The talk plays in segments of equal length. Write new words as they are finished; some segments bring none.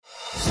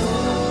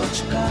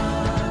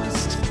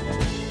Sochcast.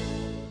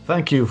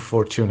 Thank you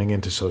for tuning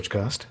into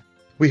Sochcast.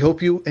 We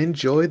hope you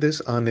enjoy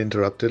this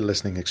uninterrupted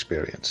listening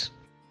experience.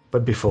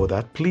 But before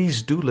that,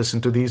 please do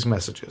listen to these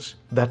messages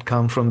that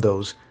come from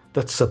those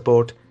that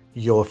support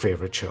your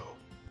favorite show.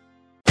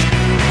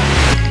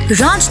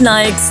 Raj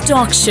Nayak's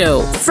talk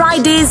show,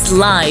 Fridays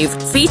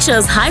Live,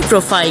 features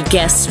high-profile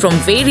guests from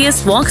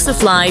various walks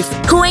of life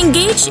who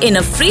engage in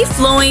a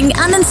free-flowing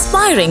and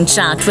inspiring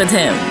chat with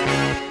him.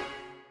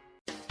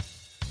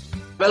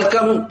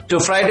 Welcome to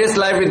Fridays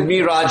Live with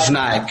me, Raj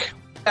Nayak.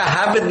 I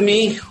have with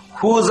me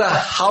who's a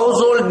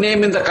household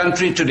name in the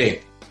country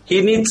today.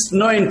 He needs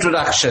no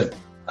introduction.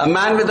 A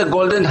man with a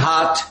golden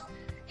heart.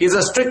 He's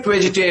a strict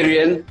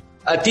vegetarian,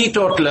 a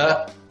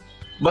teetotaler,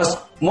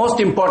 but most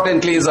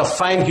importantly, is a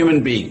fine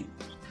human being.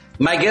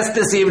 My guest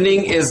this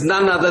evening is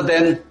none other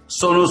than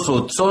Sonu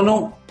Sood.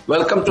 Sonu,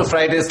 welcome to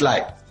Fridays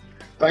Live.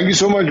 Thank you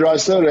so much, Raj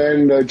sir,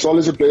 and it's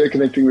always a pleasure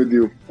connecting with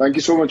you. Thank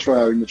you so much for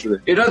having me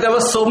today. You know, there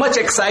was so much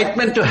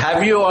excitement to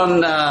have you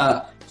on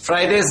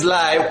Fridays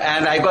Live,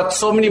 and I got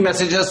so many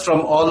messages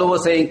from all over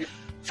saying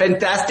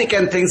fantastic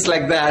and things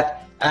like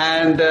that.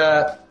 And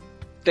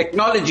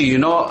technology, you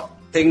know,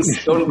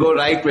 things don't go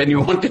right when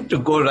you want it to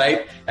go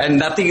right, and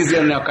nothing is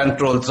in your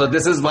control. So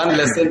this is one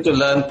lesson to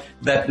learn,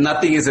 that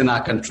nothing is in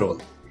our control.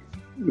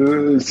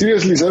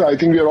 Seriously, sir, I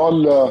think we are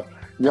all,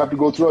 we have to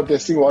go through our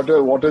testing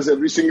waters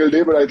every single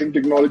day, but I think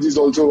technology is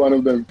also one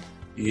of them.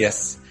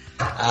 Yes.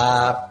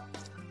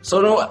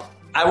 So no,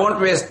 I won't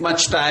waste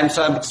much time,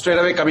 so I'm straight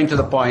away coming to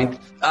the point.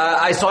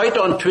 I saw it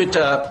on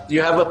Twitter.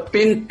 You have a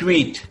pinned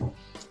tweet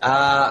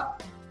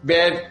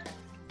where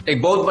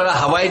एक बहुत बड़ा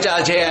हवाई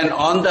जहाज है, and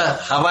on the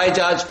हवाई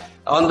जहाज,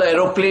 on the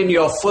aeroplane,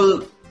 your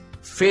full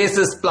face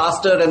is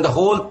plastered and the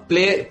whole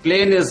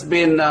plane has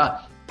been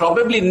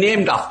probably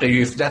named after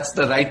you, if that's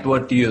the right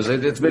word to use.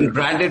 It's been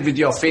branded with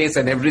your face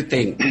and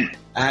everything.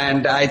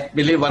 And I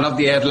believe one of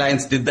the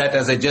airlines did that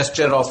as a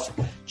gesture of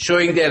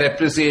showing their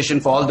appreciation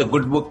for all the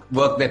good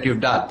work that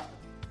you've done.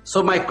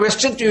 So my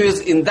question to you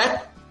is, in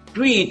that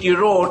tweet you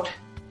wrote,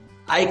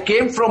 I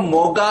came from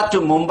Moga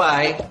to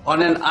Mumbai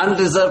on an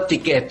unreserved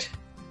ticket,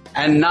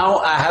 and now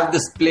I have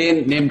this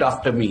plane named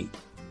after me.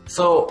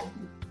 So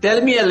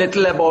tell me a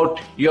little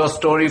about your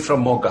story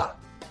from Moga.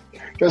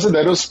 Yes, so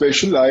that was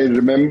special. I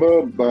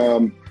remember,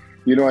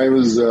 I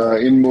was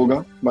in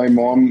Moga. My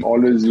mom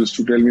always used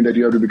to tell me that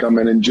you have to become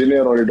an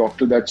engineer or a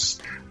doctor. That's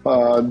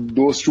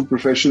those two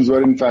professions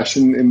were in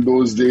fashion in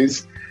those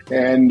days.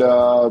 And,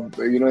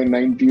 in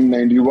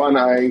 1991,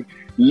 I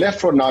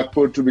left for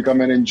Nagpur to become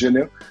an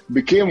engineer,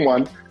 became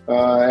one.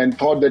 And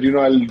thought that,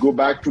 I'll go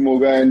back to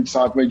Moga and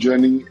start my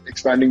journey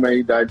expanding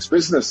my dad's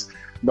business.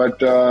 But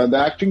the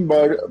acting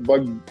bug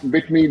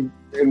bit me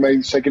in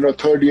my second or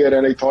third year,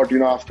 and I thought,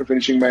 after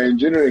finishing my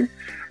engineering,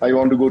 I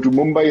want to go to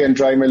Mumbai and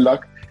try my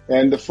luck.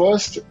 And the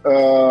first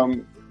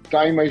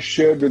time I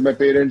shared with my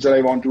parents that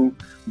I want to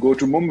go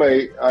to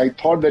Mumbai, I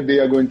thought that they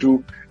are going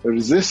to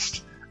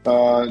resist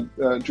to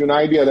an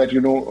idea that,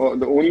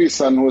 the only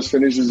son who has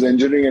finished his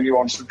engineering and he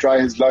wants to try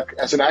his luck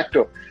as an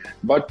actor.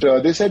 But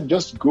they said,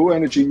 just go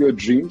and achieve your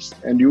dreams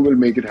and you will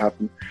make it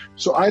happen.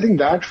 So I think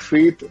that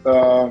faith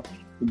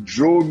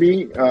drove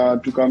me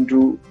to come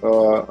to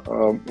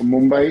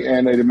Mumbai.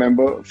 And I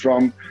remember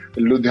from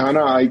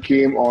Ludhiana, I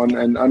came on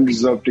an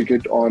unreserved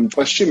ticket on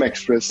Paschim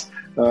Express.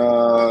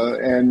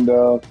 And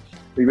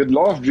with a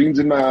lot of dreams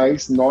in my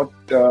eyes, not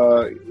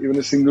even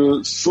a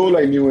single soul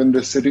I knew in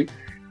this city.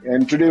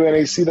 And today when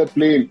I see that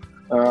plane,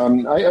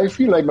 I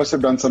feel I must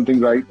have done something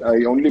right.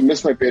 I only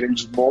miss my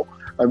parents more.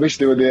 I wish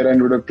they were there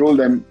and would have told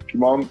them,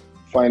 Mom,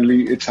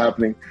 finally it's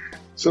happening.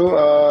 So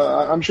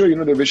I'm sure,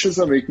 the wishes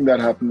are making that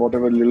happen,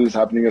 whatever little is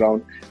happening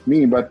around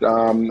me. But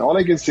all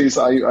I can say is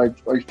I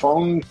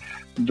found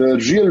the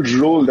real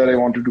role that I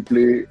wanted to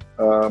play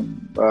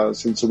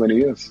since so many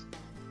years.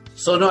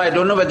 So no, I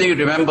don't know whether you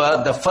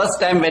remember, the first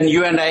time when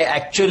you and I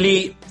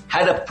actually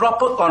had a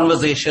proper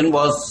conversation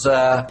was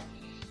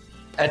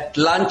at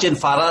lunch in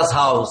Farah's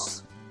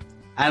house.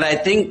 And I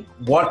think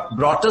what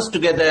brought us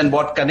together and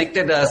what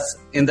connected us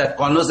in that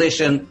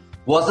conversation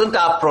wasn't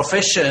our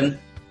profession,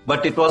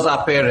 but it was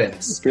our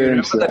parents.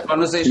 Remember that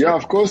conversation? Yeah,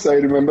 of course, I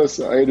remember.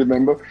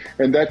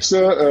 And that's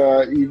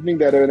the evening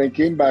that when I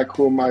came back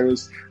home, I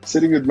was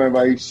sitting with my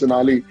wife,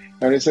 Sonali,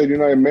 and I said,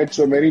 I met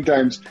so many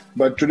times,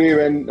 but today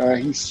when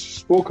he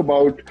spoke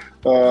about,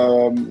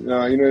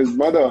 his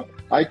mother,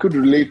 I could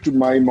relate to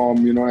my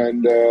mom,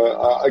 and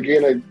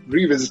again, I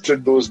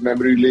revisited those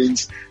memory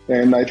lanes,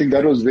 and I think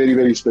that was very,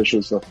 very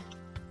special, sir.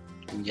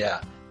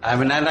 Yeah.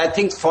 And I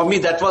think for me,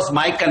 that was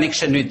my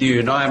connection with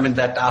you,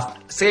 that after,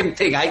 same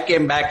thing, I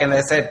came back and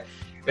I said,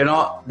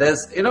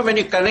 there's, when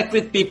you connect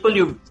with people,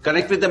 you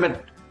connect with them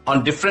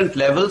on different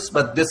levels,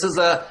 but this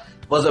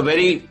was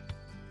very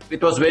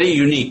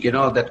unique,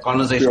 that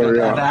conversation. Sure,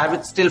 yeah. And I have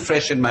it still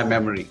fresh in my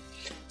memory.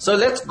 So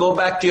let's go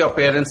back to your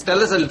parents.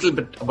 Tell us a little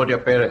bit about your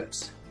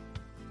parents.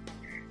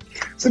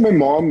 So my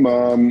mom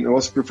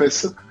was a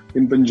professor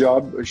in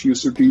Punjab. She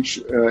used to teach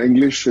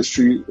English,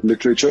 history,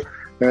 literature.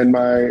 And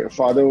my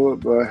father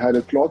had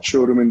a cloth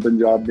showroom in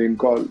Punjab named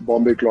called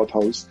Bombay Cloth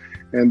House.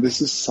 And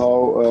this is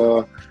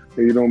how,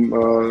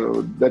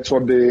 that's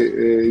what they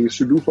used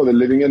to do for the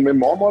living. And my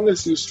mom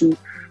always used to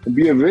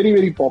be a very,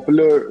 very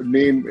popular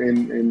name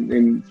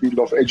in field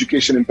of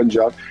education in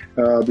Punjab,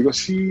 because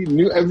she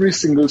knew every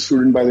single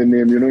student by the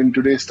name. In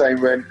today's time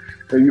when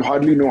you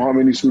hardly know how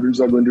many students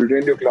are going to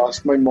attend your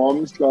class, my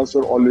mom's class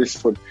were always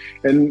full.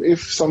 And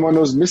if someone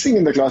was missing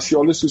in the class, she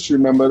always used to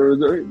remember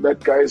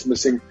that guy is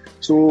missing.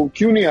 So,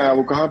 क्यों नहीं आया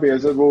वो कहाँ पे है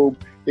sir? वो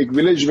एक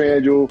village में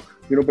है जो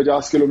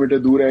 50 kilometer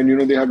दूर है,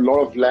 and they have a lot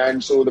of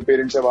land, so the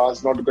parents have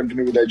asked not to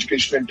continue with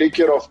education and take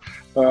care of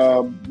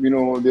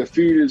their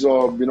fields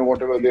or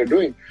whatever they're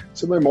doing.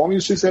 So my mom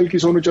used to tell कि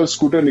सोनू चल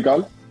scooter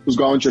निकाल, उस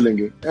गांव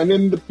चलेंगे. And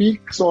in the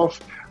peaks of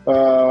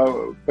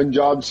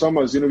Punjab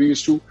summers, we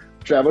used to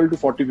travel to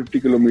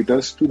 40-50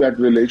 kilometers to that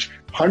village,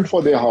 hunt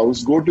for their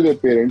house, go to their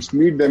parents,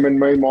 meet them, and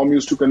my mom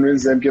used to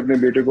convince them कि अपने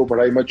बेटे को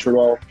पढ़ाई मत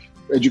छुड़वाओ,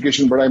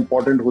 education बड़ा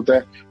important होता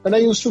है. And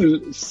I used to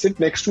sit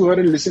next to her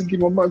and listen कि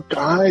मम्मा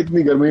कहाँ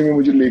इतनी गर्मी में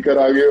मुझे लेकर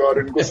आ गए और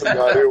इनको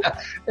समझा रहे हो.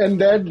 And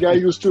that guy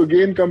used to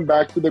again come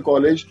back to the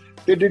college.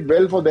 They did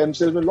well for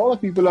themselves. A lot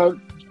of people are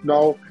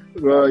now,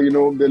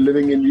 they're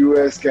living in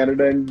US,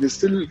 Canada, and they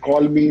still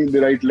call me. They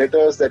write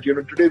letters that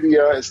today we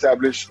are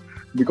established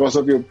because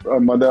of your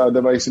mother.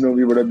 Otherwise,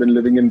 we would have been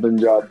living in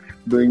Punjab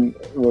doing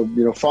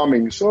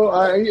farming. So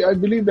I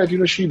believe that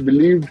she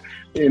believed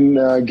in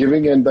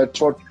giving, and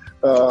that's what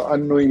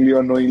unknowingly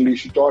or knowingly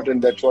she taught,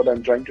 and that's what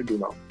I'm trying to do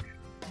now.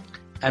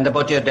 And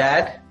about your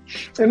dad?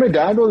 And my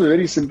dad was a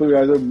very simple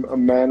guy, a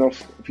man of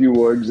few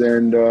words,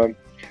 and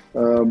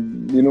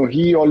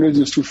he always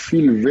used to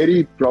feel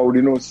very proud.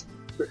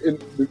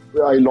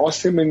 I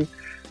lost him in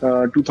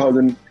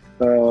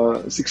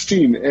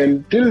 2016,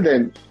 and till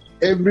then,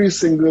 every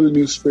single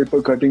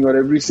newspaper cutting or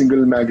every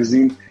single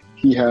magazine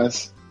he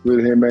has with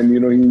him, and he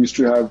used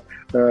to have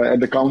at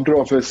the counter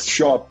of his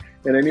shop.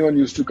 And anyone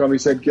used to come, he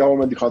said, क्या हो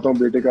मैं दिखाता हूँ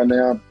बेटे का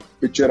नया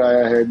picture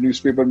आया है,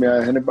 न्यूज़पेपर में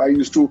आया है. And I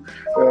used to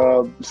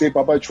say,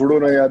 पापा छोड़ो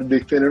ना यार,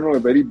 देखते हैं ना,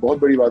 बहुत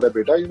बड़ी बात है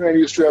बेटा. And I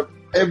used to have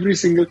every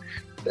single,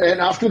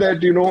 and after that,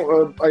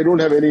 I don't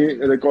have any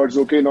records.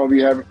 Okay, now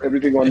we have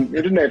everything on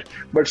internet,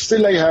 but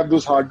still I have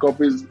those hard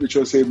copies which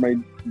were saved by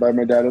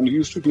my dad, and he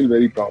used to feel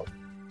very proud.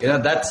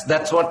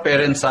 That's what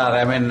parents are.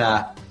 I mean,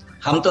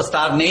 हम तो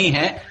star नहीं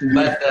हैं,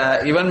 but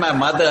even my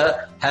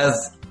mother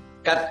has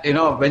cut,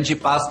 when she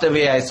passed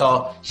away, I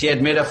saw she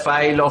had made a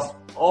file of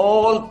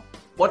all,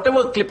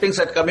 whatever clippings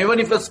had come. Even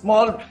if a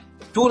small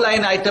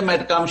 2-line item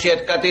had come, she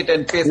had cut it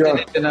and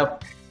pasted it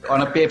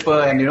on a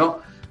paper and,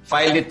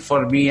 filed it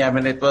for me. I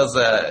mean, it was,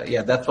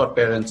 that's what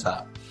parents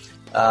are.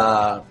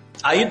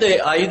 Are you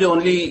the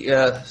only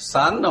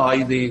son, or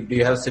do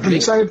you have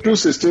siblings? I have 2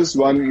 sisters.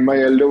 One,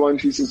 my elder one,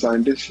 she's a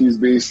scientist. She's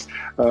based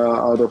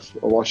out of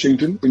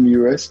Washington in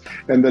US.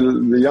 And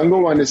the younger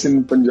one is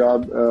in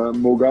Punjab,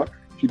 Moga.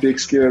 She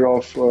takes care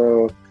of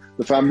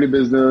the family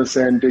business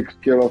and takes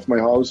care of my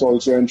house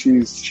also, and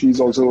she's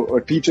also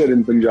a teacher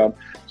in Punjab.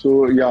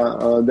 So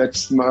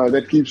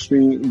that keeps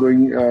me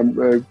going.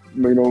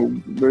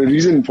 The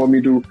reason for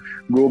me to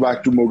go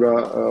back to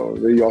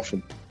Moga very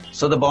often.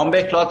 So the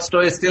Bombay cloth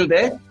store is still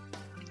there?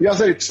 Yeah,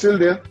 sir, it's still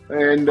there,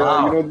 and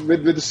wow.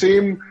 With the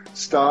same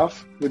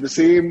staff, with the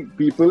same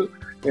people.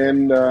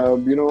 And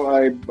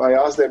I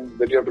asked them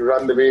that you have to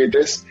run the way it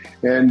is,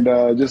 and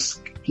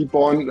just keep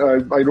on.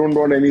 I don't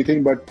want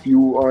anything but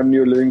you earn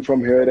your living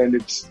from here, and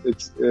it's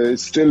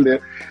still there.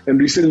 And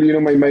recently,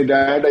 my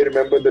dad, I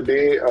remember the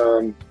day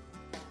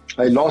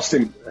I lost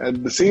him.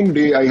 At the same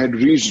day, I had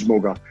reached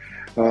Moga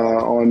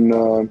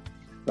on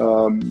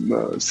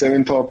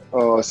 7th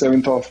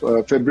of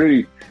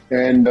February.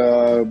 And,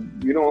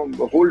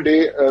 the whole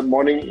day,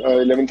 morning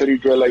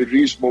 11:30, 12, I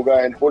reached Moga,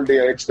 and whole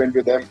day I had spent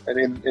with them.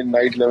 And in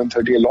night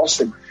 11:30, I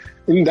lost him.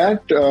 In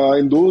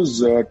those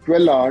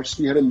 12 hours,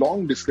 we had a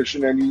long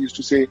discussion, and he used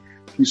to say,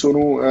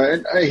 Sonu,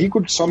 and he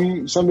could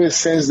somewhere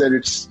sense that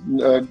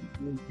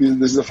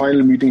this is the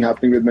final meeting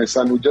happening with my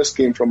son who just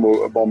came from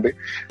Bombay.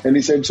 And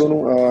he said,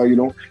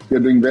 Sonu, you're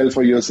doing well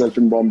for yourself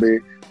in Bombay.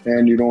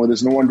 And,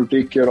 there's no one to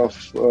take care of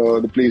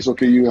the place.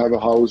 Okay, you have a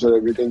house or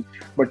everything.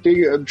 But take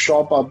a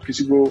shop up,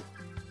 kisi ko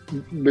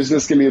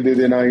business ke liye de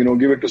dena,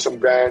 give it to some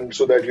brand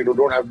so that,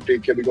 don't have to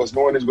take care, because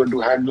no one is going to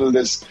handle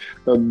this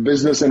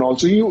business. And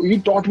also, he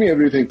taught me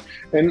everything.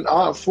 And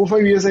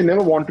 4-5 years, I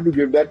never wanted to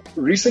give that.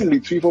 Recently,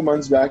 3-4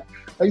 months back,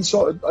 I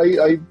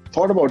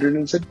thought about it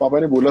and said, Papa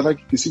ne bola tha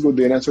ki kisi ko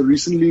dena. So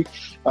recently,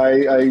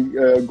 I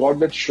got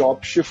that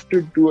shop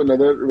shifted to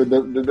another with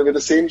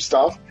the same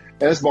staff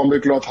as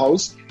Bombay Cloth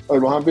House. और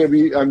वहाँ पे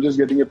अभी I'm just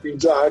getting a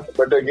Pizza Hut,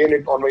 but again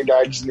it on my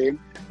dad's name.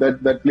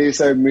 That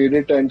place I made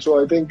it, and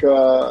so I think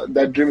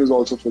that dream is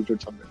also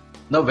fulfilled someday.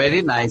 No,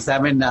 very nice. I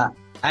mean,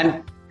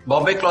 and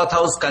Bombay Cloth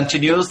House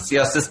continues.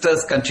 Your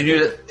sisters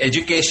continue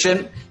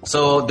education,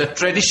 so the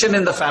tradition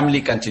in the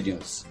family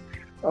continues.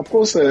 Of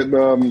course,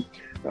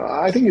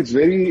 I think it's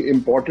very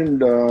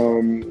important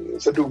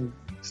to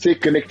stay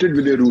connected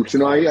with your roots.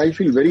 I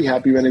feel very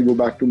happy when I go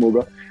back to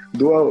Moga.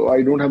 though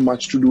I don't have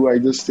much to do, I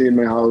just stay in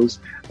my house.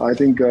 I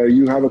think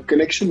you have a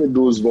connection with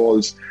those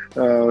walls.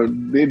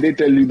 They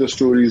tell you the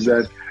stories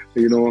that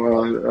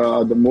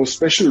are the most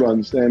special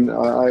ones, and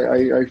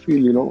I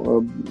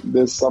feel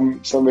there's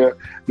somewhere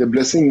the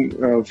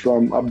blessing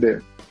from up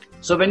there.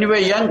 So when you were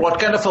young, what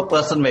kind of a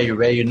person were you?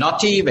 Were you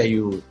naughty? Were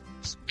you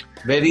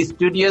very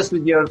studious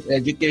with your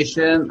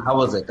education? How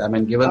was it? I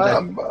mean, given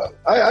that...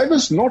 I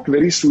was not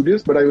very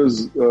studious, but I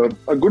was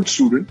a good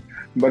student.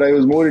 But I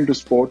was more into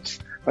sports.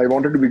 I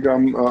wanted to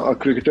become a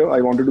cricketer.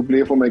 I wanted to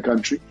play for my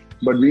country.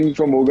 But being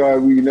from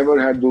Moga, we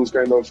never had those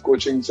kind of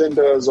coaching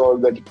centers or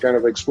that kind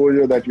of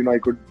exposure that, I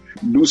could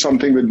do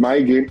something with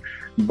my game.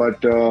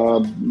 But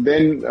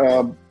then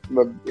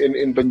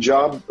in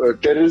Punjab,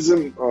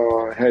 terrorism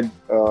had,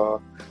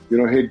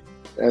 hit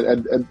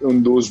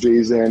in those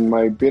days. And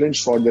my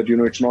parents thought that,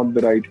 it's not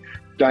the right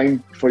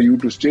time for you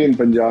to stay in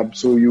Punjab.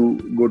 So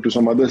you go to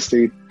some other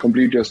state,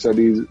 complete your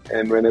studies.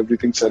 And when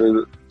everything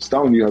settles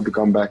down, you have to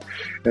come back.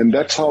 And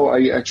that's how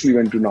I actually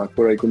went to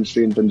Nagpur. I couldn't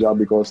stay in Punjab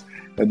because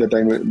at the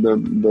time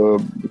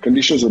the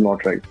conditions were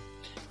not right.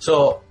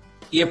 So,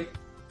 ये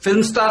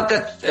film star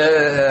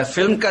का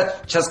film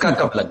का चस्का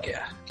कब लग गया?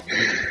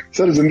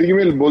 Sir जिंदगी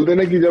में बोलते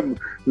ना कि जब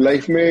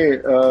लाइफ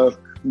में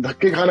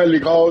धक्के खाना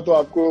लिखा हो तो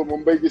आपको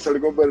मुंबई की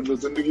सड़कों पर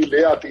जिंदगी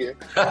ले आती है.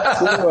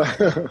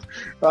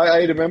 So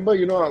I remember,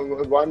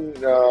 one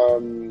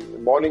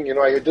morning,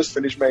 I had just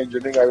finished my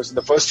engineering. I was in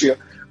the first year,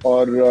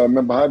 और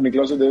मैं बाहर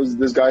निकला, so there was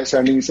this guy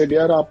standing. He said,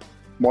 "यार आप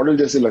मॉडल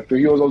जैसे लगते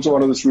हो." He was also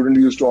one of the students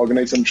who used to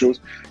organize some shows.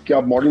 कि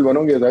आप मॉडल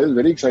बनोगे? I was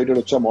very excited.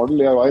 अच्छा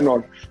मॉडल है, why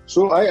not?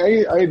 So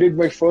I did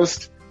my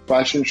first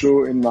fashion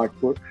show in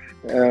Nagpur.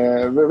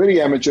 Very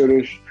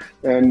amateurish,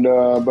 and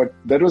but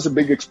that was a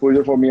big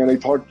exposure for me, and I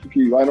thought,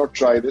 why not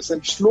try this?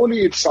 And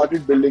slowly it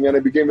started building, and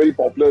I became very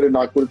popular in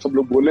Nagpur. सब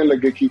लोग बोलने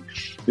लगे कि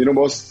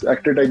बहुत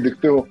actor type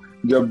दिखते हो,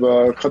 जब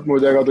खत्म हो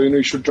जाएगा तो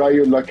you should try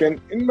your luck. And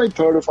in my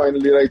third or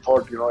final year, I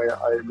thought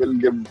I will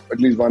give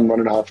at least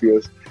 1.5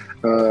 years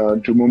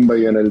to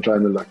Mumbai, and I'll try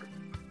my luck.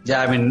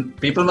 Yeah, I mean,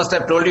 people must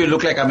have told you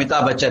look like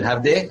Amitabh Bachchan,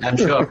 have they? I'm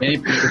sure many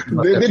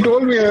people. They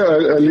told me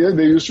earlier.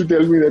 They used to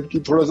tell me that कि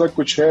थोड़ा सा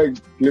कुछ है,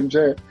 glimpse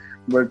है.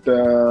 But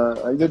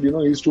I said,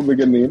 he's too big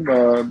a name.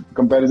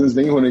 Comparisons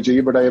nahi hone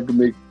chahiye, but I have to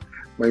make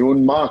my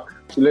own mark.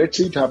 So let's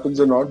see it happens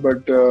or not.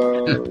 But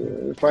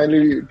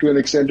finally, to an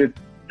extent, it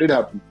did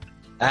happen.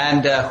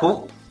 And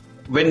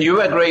when you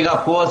were growing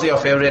up, who was your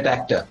favorite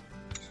actor?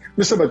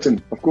 Mr.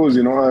 Bachchan, of course.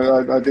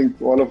 I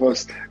think all of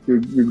us, we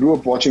grew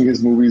up watching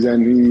his movies,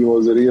 and he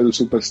was a real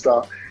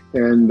superstar.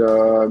 And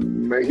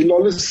he'll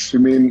always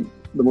remain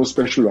the most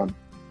special one.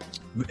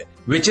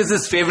 Which is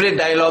his favorite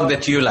dialogue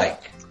that you like?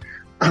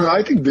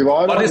 I think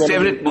Diwar. Or his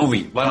favorite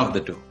movie, one of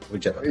the two,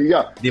 whichever.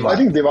 Yeah, Diwar. I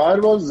think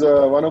Diwar was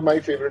one of my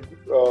favorite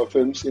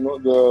films.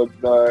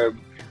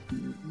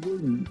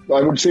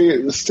 I would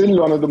say still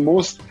one of the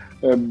most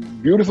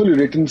beautifully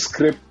written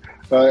script,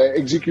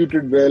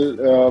 executed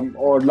well,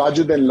 or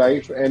larger than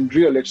life and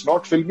real. It's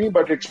not filmy,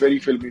 but it's very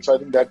filmy. So I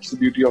think that's the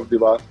beauty of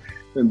Diwar.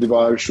 And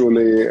Diwar,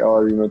 Sholay,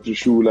 or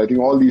Trishul. I think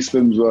all these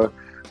films were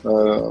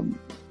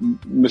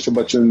Mr.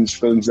 Bachchan's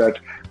films that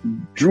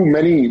drew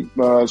many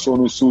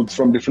Sonu Soods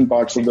from different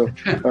parts of the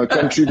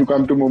country to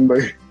come to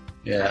Mumbai.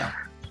 Yeah.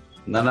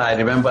 No, I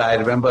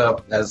remember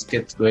as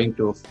kids going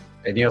to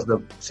any of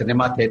the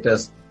cinema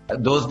theaters.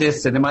 Those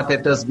days, cinema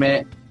theaters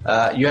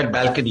you had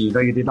balcony,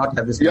 you did not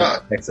have this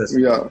access.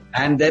 Yeah.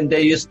 And then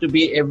there used to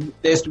be a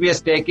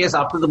staircase.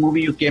 After the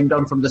movie, you came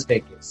down from the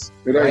staircase.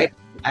 Right?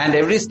 And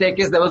every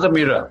staircase, there was a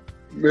mirror.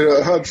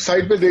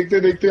 Side पे देखते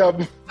देखते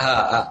आप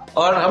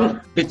और हम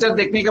picture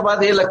देखने के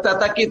बाद ये लगता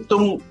था कि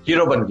तुम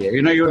हीरो बन गए,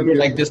 you would be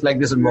like this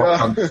and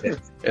walk on the stage.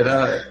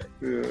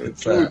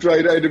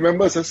 I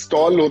remember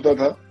stall होता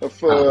था,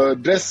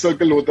 ड्रेस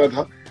सर्कल होता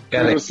था,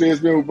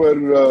 स्टेज में ऊपर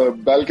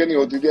balcony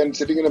होती थी, and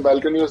sitting in a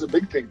balcony was a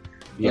big thing.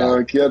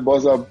 कि यार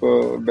बॉस आप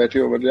बैठे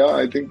हो, but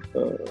I think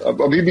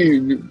अभी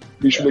भी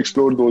we should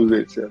explore those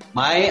days.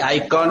 My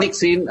iconic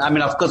scene, I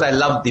mean, of course, I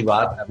love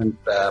Diwar,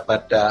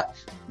 but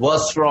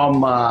was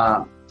from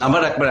Amar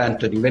Akbar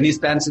Anthony when he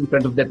stands in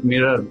front of that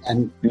mirror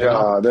and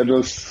that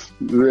was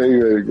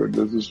very, very good.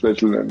 This was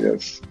special, and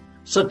yes.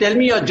 So tell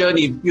me your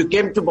journey. You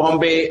came to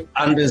Bombay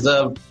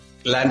unreserved,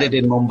 landed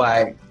in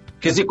Mumbai.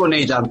 किसी को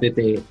नहीं जानते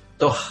थे.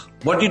 So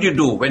what did you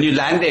do when you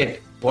landed?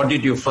 What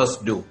did you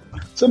first do?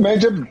 So मैं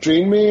जब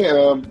train में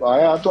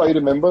आया तो I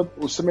remember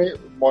उस समय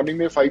मॉर्निंग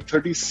में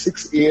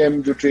 5:36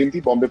 AM जो ट्रेन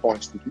थी बॉम्बे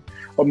पहुंचती थी,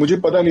 और मुझे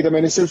पता नहीं था.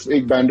 मैंने सिर्फ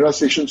एक बांद्रा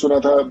स्टेशन सुना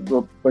था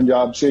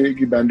पंजाब से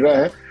कि बांद्रा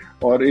है,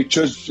 और एक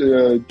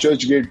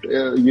चर्च गेट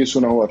ये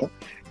सुना हुआ था.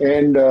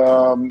 And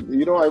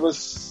I was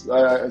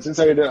since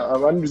I had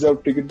an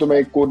unreserved ticket, तो मैं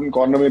एक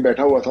कॉर्नर में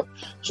बैठा हुआ था.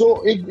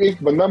 So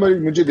एक बंदा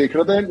मुझे देख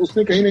रहा था, एंड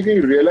उसने कहीं ना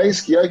कहीं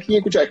रियलाइज किया कि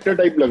ये कुछ एक्टर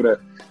टाइप लग रहा है.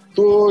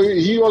 तो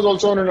he was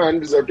also on an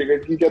unreserved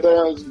ticket. की कहता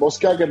है बॉस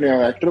क्या करने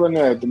आया, एक्टर बनने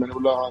आया? तो मैंने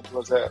बोला हाँ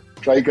थोड़ा सा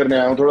ट्राई करने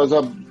आया हूँ. थोड़ा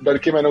सा डर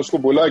के मैंने उसको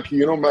बोला कि आई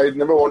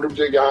नेवर वांटेड टू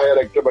से हाँ यार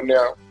एक्टर बनने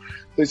आया हूँ.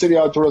 तो इसलिए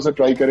यार थोड़ा सा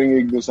ट्राई करेंगे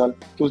 1-2 साल.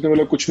 तो उसने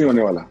बोला कुछ नहीं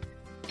होने वाला.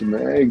 तो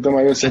मैं एकदम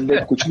आया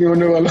सेट कुछ नहीं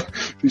होने वाला.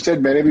 तो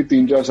शायद मैंने भी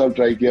 3-4 साल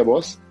ट्राई किया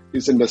बॉस,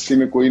 इस इंडस्ट्री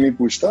में कोई नहीं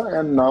पूछता,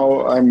 and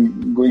now I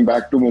am going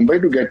back to Mumbai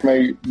to get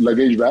my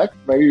luggage back.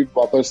 मैं भी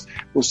वापस,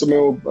 उस समय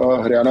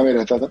वो हरियाणा में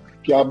रहता था,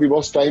 कि आप भी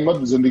बहुत टाइम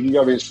मत जिंदगी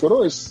का वेस्ट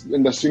करो, इस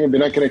इंडस्ट्री में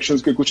बिना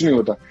कनेक्शंस के कुछ नहीं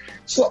होता.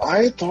 सो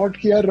आई थॉट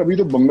कि यार अभी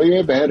तो बम्बई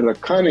में पैर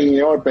रखा नहीं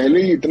है और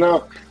पहले ही इतना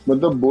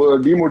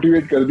मतलब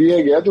डीमोटिवेट कर दिया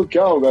गया, तो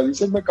क्या होगा. He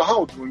said, मैं कहाँ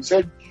उतरूँ. He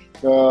said,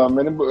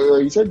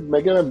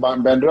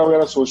 मैं बैंड्रा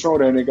वगैरह सोच रहा हूँ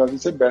रहने का. He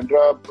said,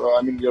 Bandra,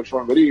 I mean you're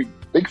from very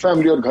big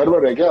family और घर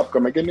वर है क्या आपका.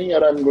 मैं नहीं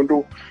यार, I am going to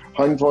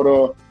hunt for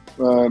a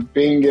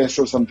paying guest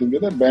और समथिंग.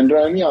 कहते हैं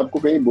बैंड्रा नहीं, आपको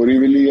कहीं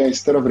बोरीवली या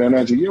इस तरफ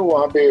रहना चाहिए,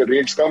 वहाँ पे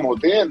रेट्स कम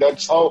होते हैं.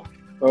 That's how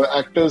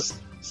actors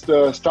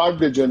start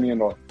their journey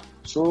and all.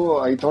 So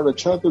I thought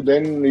अच्छा, तो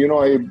then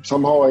I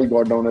somehow I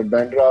got down at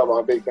Bandra.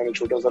 वहाँ पे एक मैंने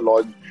छोटा सा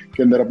लॉज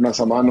के अंदर अपना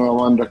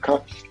सामान रखा.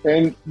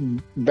 एंड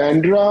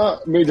बैंड्रा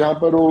में जहाँ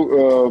पर वो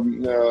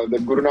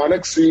गुरु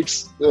नानक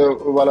स्वीट्स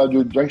वाला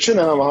जो जंक्शन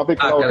है ना, वहाँ पे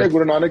खड़ा होता है.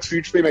 गुरु नानक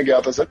स्वीट्स पे मैं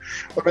गया था सर,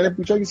 और मैंने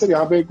पूछा कि सर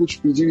यहाँ पे कुछ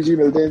पीजी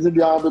मिलते हैं.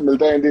 यहाँ पे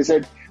मिलता है. They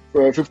said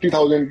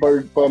 50,000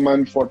 per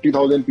month,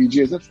 40,000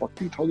 PG. I said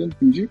 40,000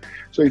 PG.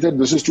 So he said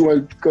this is too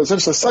much. Sir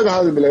सस्ता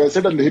कहाँ से मिलेगा. I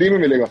said अंधेरी में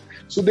मिलेगा.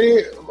 So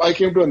I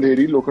came to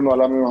अंधेरी,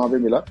 लोखंडवाला में वहाँ पे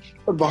मिला.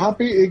 और वहाँ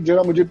पे एक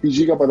जगह मुझे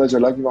PG का पता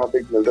चला कि वहाँ पे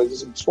एक मिलता है,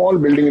 small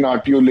building in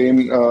RTO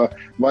lane,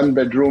 1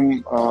 bedroom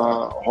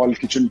hall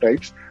kitchen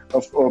types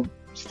of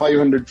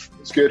 500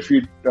 square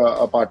feet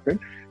apartment.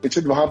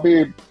 वहाँ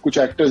पे कुछ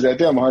एक्टर्स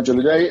रहते हैं, वहाँ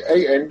चले जाए.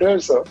 आई एंटर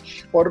सर,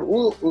 और वो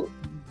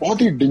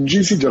बहुत ही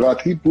डिंजी सी जगह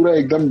थी, पूरा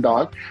एकदम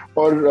डार्क,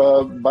 और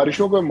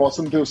बारिशों का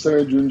मौसम थे उस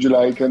समय, जून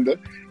जुलाई के अंदर.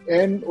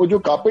 एंड वो जो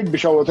कार्पेट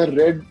बिछा हुआ था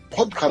रेड,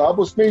 बहुत खराब,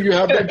 उसमें you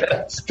have that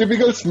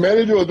typical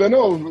smell जो होता है ना,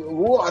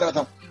 वो आ रहा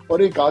था.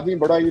 और एक आदमी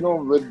बड़ा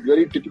with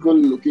very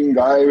typical looking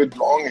guy with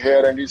long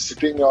hair, and he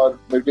sitting, और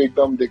मेरे को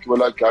एकदम देख के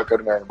बोला क्या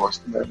करना है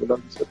बॉस. मैं बोला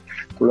सर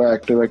थोड़ा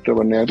एक्टर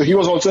बनना है. तो he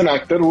was also an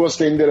actor who was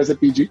staying there as a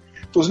PG.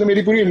 तो उसने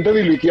मेरी पूरी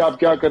इंटरव्यू ली कि आप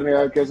क्या करने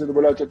हैं कैसे. तो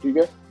बोला अच्छा ठीक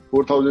है,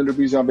 4,000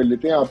 रुपीज यहाँ पे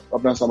लेते हैं, आप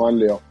अपना सामान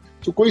ले आओ.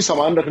 तो कोई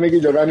सामान रखने की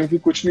जगह नहीं थी,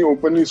 कुछ नहीं,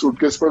 ओपन ही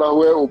सूटकेस पड़ा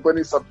हुआ है, ओपन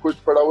ही सब कुछ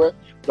पड़ा हुआ है.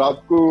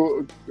 रात को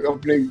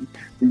अपने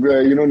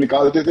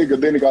निकालते थे,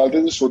 गद्दे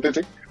निकालते थे, सोते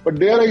थे. But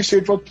there I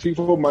stayed for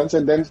 3-4 months,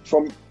 and then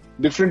from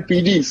different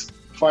PGs,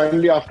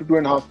 finally after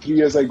 2.5-3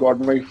 years I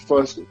got my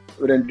first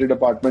rented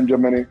apartment, जब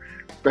मैंने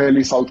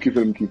पहली साउथ की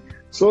फिल्म की.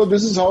 So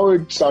this is how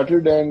it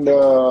started, and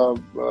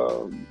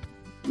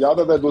याद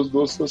आता है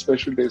दोस्त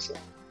special days.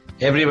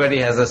 Everybody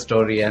has a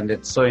story and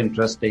it's so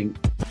interesting.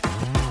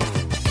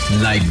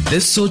 Like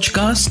this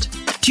Sochcast?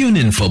 Tune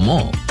in for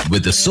more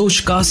with the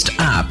Sochcast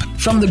app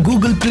from the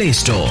Google Play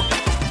Store.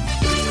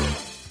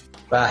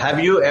 Have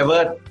you ever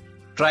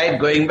tried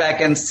going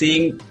back and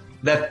seeing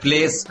that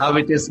place, how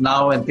it is now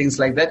and things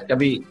like that?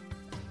 कभी?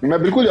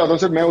 मैं बिल्कुल जाता हूँ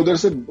sir, मैं उधर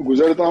से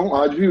गुजरता हूँ.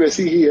 आज भी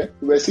वैसी ही है,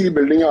 वैसी ही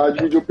बिल्डिंग है आज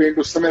भी. जो पेंट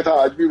उस समय था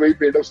आज भी वही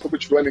पेंट है, उसको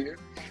कुछ हुआ नहीं है.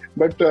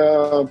 But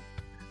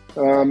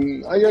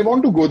I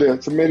want to go there.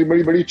 So मेरी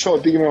बड़ी इच्छा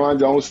होती है कि मैं वहां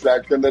जाऊं, उस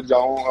फ्लैट के अंदर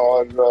जाऊं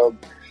और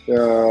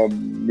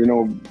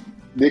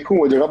देखूं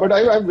वो जगह. But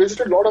I've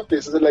visited a lot of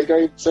places. Like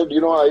I said,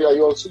 I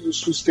also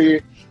used to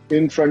stay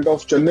in front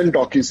of Chandan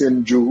Talkies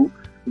in Juhu,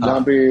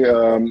 जहाँ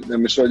पे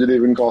मिस्टर अजय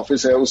देवगन का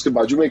ऑफिस है. उसके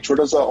बाजू में एक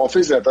छोटा सा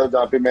ऑफिस रहता है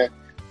जहाँ पे मैं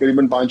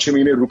करीबन 5-6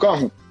 महीने रुका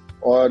हूँ,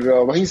 और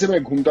वहीं से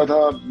मैं घूमता था,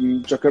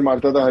 चक्कर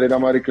मारता था हरे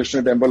राम हरे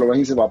कृष्ण टेम्पल, और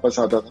वहीं से वापस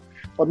आता था.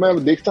 और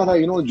मैं देखता था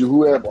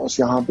जुहू है बॉस,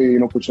 यहाँ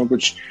पे कुछ ना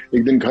कुछ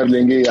एक दिन घर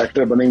लेंगे,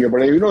 एक्टर बनेंगे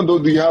बड़े, दो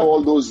we have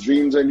all those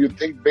dreams and you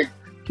think big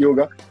की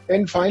होगा.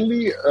 And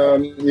finally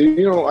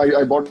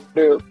I bought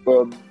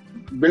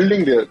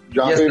building their,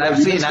 जहाँ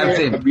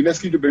पे वीनस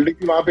की जो बिल्डिंग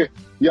थी वहां पे.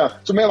 या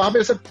सो मैं वहां पे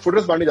ऐसे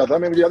फोटोज बांटने जाता था.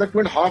 मैं मुझे याद है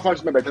 2.5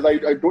 hours में बैठा था.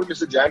 I told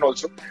mister Jain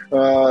also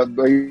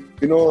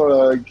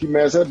कि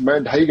मैं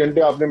 2.5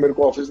 घंटे आपने मेरे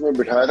को ऑफिस में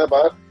बिठाया था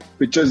बाहर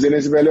पिक्चर्स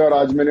देने से पहले, और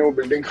आज मैंने वो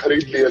बिल्डिंग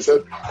खरीद ली है सर.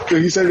 तो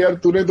ही सर यार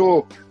तूने तो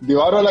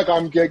दीवार वाला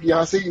काम किया कि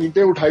यहाँ से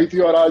ईंटें उठाई थी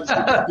और आज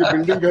ये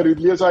बिल्डिंग खरीद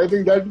ली है. सो I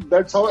think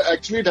that's how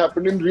actually it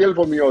happened in real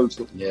for me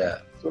also.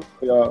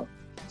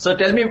 So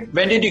tell me,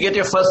 when did you get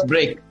your first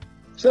break?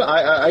 Sir,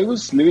 I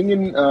was living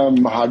in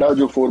Mahada,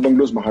 जो 4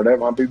 bungalows Mahada है,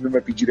 वहाँ पे भी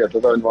मैं PG रहता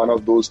था, in one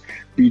of those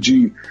PG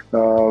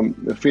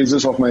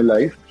phases of my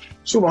life.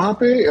 So वहाँ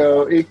पे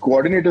एक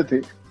कोऑर्डिनेटर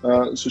थे,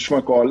 सुषमा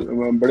कौल,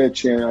 बड़े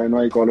अच्छे हैं, I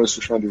know I call her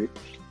Sushma Devi.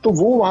 तो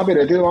वो वहाँ पे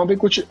रहते थे. वहाँ पे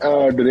कुछ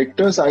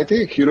डायरेक्टर्स आए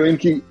थे हीरोइन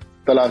की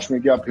तलाश में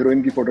कि आप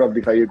हीरोइन की फोटोग्राफ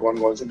दिखाइए कौन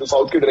कौन से. तो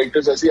साउथ के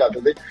डायरेक्टर्स ऐसे ही आते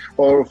थे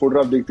और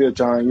फोटोग्राफ देखते,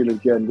 अच्छा ये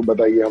लड़कियां, इनको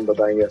बताइए, हम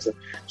बताएंगे ऐसे.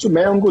 सो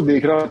मैं उनको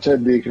देख रहा, अच्छा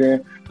देख रहे हैं.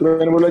 तो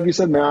मैंने बोला कि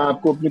सर मैं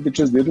आपको अपनी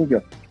पिक्चर्स दे दूं क्या.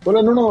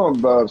 बोला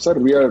no sir,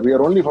 we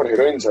are only for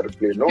heroine sir,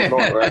 please no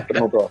actor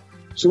no problem.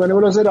 सो मैंने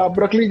बोला सर आप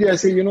रख लीजिए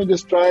ऐसे,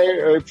 जस्ट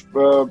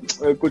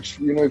ट्राई कुछ,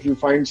 if you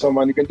find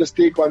someone you can just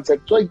take one set.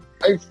 So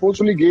I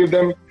forcefully give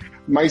them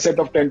my set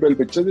of 10-12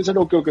 pictures. They said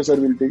okay sir,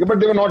 we'll take it, but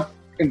they were not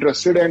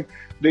interested, and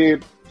they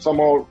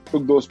somehow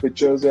took those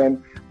pictures, and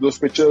those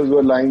pictures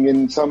were lying in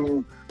some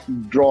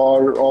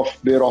drawer of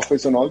their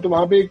office and all. तो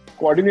वहाँ पे एक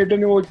coordinator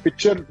ने वो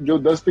picture, जो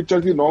 10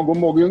 picture थी 9 गुम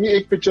हो गई होंगी,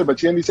 एक पिक्चर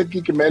बची है. They said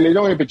कि मैं ले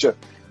जाऊँ ये पिक्चर.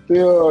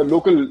 तो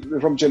local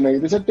from Chennai,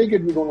 they said take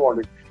it, we don't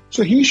want it.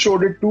 So he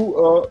showed it to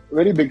a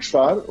very big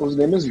star, whose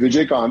name is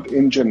Vijay Kant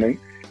in Chennai.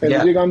 And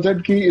Vijay Kant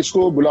said कि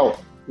इसको बुलाओ,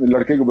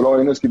 लड़के को बुलाओ,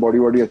 इसकी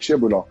body अच्छी है,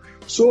 बुलाओ.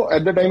 So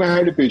at the time I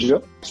had a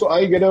pager. So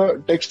I get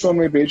a text on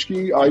my page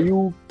कि are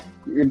you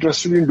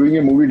interested in doing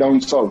a movie down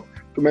south?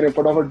 तो मैंने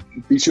फटाफट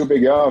PCO पे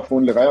गया,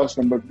 फोन लगाया उस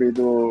नंबर पे.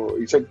 तो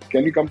he said,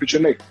 can you come to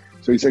Chennai?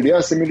 So he said,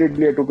 yes,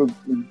 immediately I took a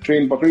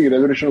train, पकड़ी,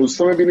 reservation उस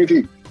समय भी नहीं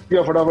थी,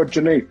 गया फटाफट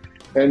Chennai.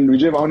 And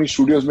Vijay Vahani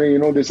Studios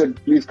में, they said,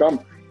 please come.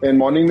 And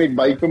morning में एक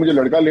बाइक पे मुझे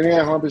लड़का लेने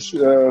आया वहाँ पे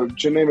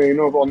चेन्नई में,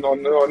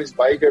 on his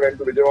bike I went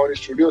to Vijay Vahani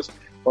Studios.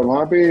 और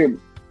वहाँ पे,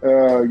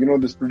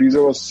 this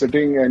producer was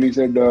sitting and he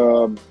said,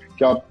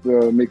 क्या आप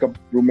makeup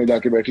room में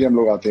जाके बैठिए, हम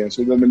लोग आते हैं.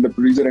 So then the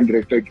producer and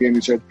director came,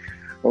 he said,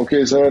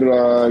 okay sir,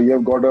 you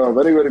have got a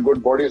very, very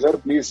good body sir,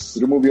 please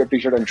remove your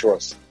t-shirt and show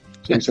us.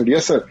 So he said,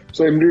 yes sir.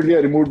 So immediately I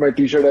removed my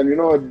t-shirt and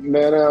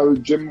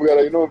मैंने gym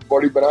वगैरह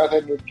body बनाया था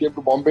and came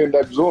to Bombay in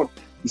that zone.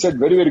 He said,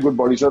 very, very good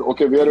body sir.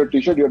 Okay, wear a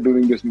t-shirt, you are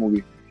doing this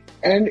movie.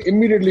 And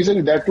immediately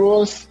said that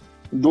was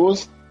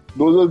those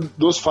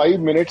 5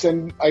 minutes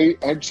and I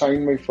had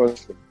signed my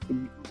first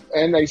film.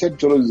 And I said,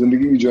 chalo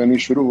zindagi ki journey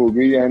shuru ho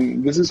gayi,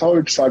 and this is how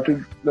it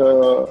started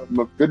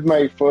with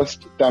my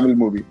first Tamil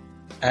movie.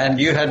 And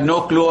you had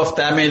no clue of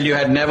Tamil, you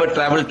had never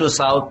traveled to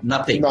South,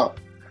 nothing. No,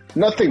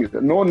 nothing,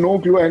 no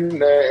clue.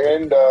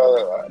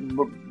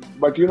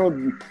 But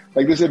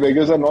like they say,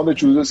 beggars are not the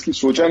choosers. कि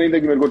सोचा नहीं था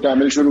कि मेरे को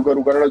Tamil शुरू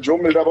करूँ, कन्नड़ा जो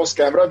मिल रहा बस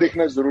कैमरा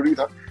देखना जरूरी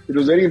था. It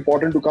was very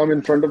important to come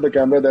in front of the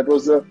camera. That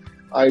was the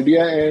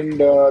idea, and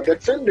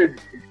that film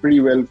did pretty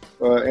well.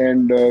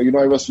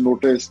 I was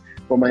noticed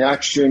for my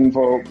action,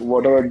 for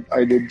whatever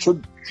I did. So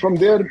from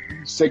there,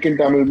 second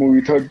Tamil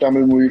movie, third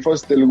Tamil movie,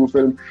 first Telugu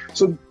film.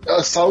 So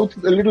South,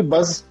 a little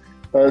buzz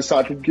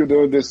started.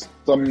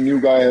 Some new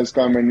guy has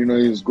come and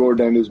he's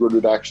good and he's good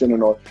with action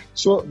and all.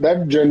 So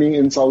that journey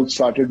in South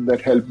started,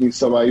 that helped me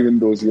survive in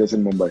those years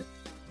in Mumbai.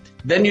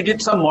 Then you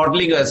did some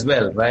modeling as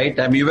well, right?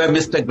 I mean, you were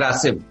Mr.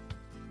 Aggressive.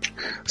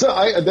 So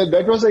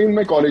that was in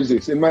my college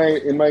days. In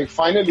my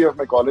final year of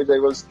my college, I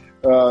was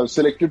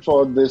selected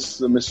for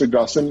this Mr.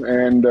 Grassam,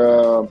 and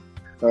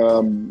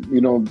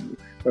we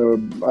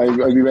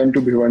went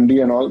to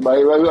Bhiwandi and all.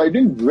 I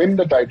didn't win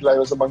the title. I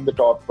was among the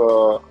top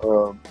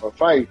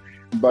 5,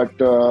 but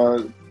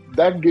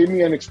that gave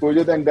me an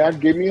exposure, and that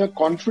gave me a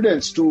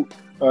confidence to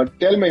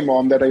tell my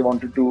mom that I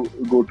wanted to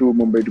go to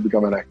Mumbai to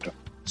become an actor.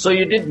 So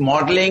you did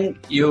modeling,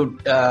 you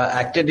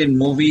acted in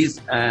movies,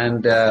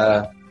 and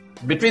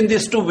between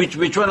these two,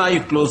 which one are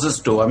you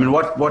closest to? I mean,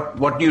 what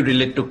do you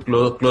relate to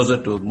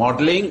closer to,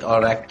 modeling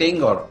or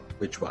acting, or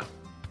which one?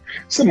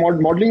 So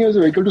modeling is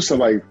a vehicle to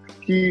survive.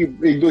 कि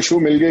एक दो show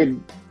मिल गए,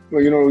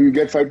 you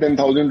get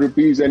 5,000-10,000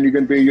 rupees and you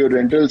can pay your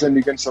rentals and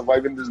you can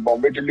survive in this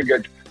Bombay till you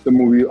get the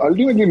movie.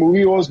 Ultimately,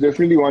 movie was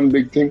definitely one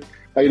big thing.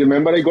 I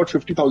remember I got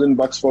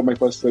 $50,000 for my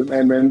first film,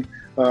 and when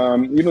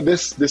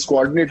this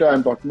coordinator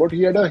I'm talking about,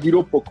 he had a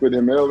hero book with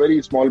him, a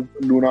very small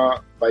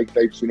Luna bike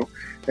types,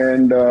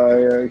 and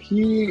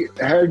he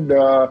had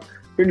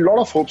pinned a lot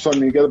of hopes on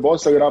me. He said,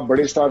 boss, अगर आप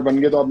बड़े star बन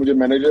गए तो आप मुझे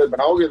manager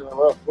बनाओगे?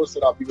 Of course,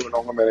 sir, आप ही को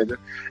बनाऊंगा manager.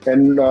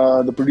 And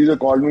the producer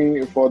called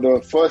me for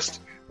the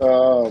first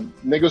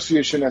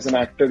negotiation as an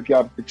actor कि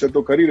आप picture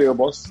तो कर ही रहे हो,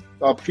 boss,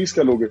 आप fees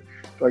क्या लोगे?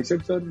 So I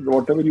said, sir,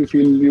 whatever you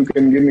feel you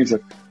can give me, sir.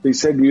 So he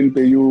said, we will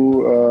pay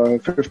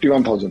you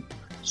 51,000.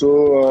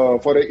 So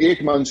for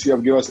 8 months, you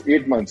have given us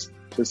 8 months.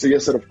 So I said,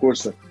 yes, sir, of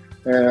course, sir.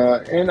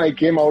 And I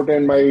came out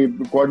and my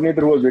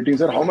coordinator was waiting,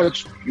 sir, how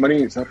much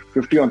money, sir?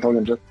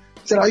 51,000, sir.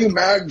 I said, are you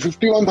mad?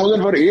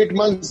 51,000 for 8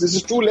 months? This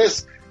is too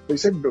less. I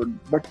said,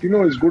 but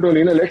it's good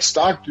only. Let's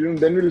start.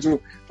 Then we'll do.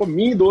 For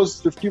me,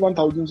 those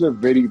 51,000 were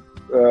very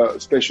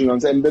special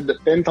ones. And the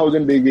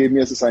 10,000 they gave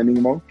me as a signing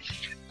amount.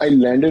 I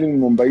landed in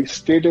Mumbai,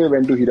 straight away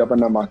went to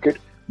Hirapanna market,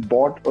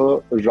 bought a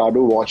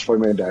Rado watch for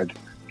my dad.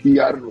 कि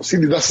यार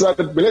सीधी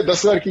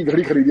 10,000 की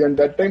घड़ी खरीदी, and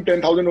that time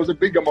 10,000 was a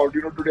big amount.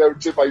 Today I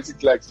would say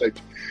 5-6 lakhs type.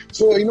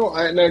 So I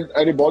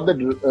bought that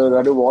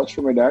Rado watch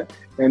for my dad,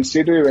 and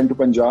straight away went to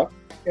Punjab,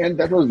 and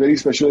that was very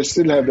special. I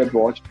still have that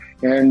watch,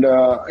 and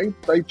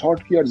I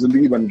thought कि यार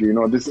जिंदगी बन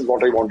गई. This is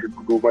what I wanted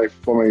to do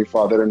for my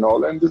father and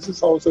all, and this is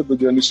how the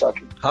journey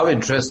started. How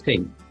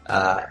interesting.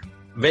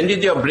 When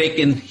did your break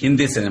in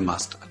Hindi cinema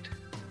start?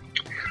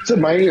 So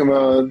my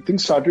thing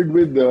started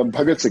with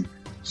Bhagat Singh.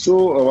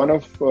 So one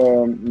of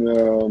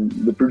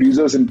the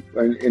producers in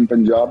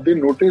Punjab, they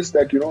noticed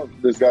that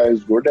this guy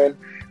is good and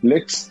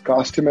let's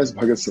cast him as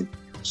Bhagat Singh.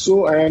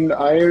 So and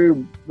I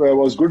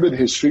was good with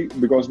history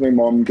because my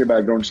mom ke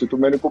background se, to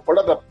मैंने को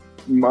पढ़ा था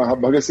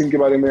Bhagat Singh के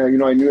बारे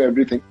में. I knew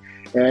everything,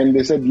 and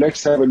they said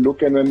let's have a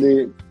look. And when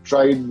they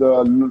tried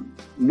the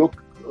look,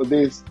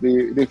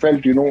 they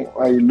felt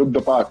I looked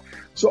the part.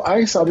 So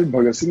I started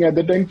Bhagat Singh. At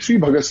that time, 3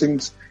 Bhagat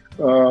Singhs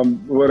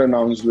were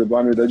announced, with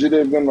one with Ajay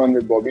Devgan, one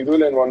with Bobby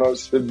Deol, and one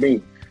was with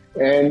me.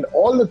 And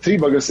all the 3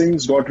 Bhagat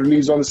Singhs got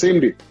released on the same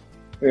day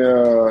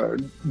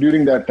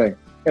during that time.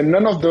 And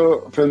none of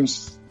the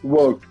films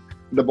worked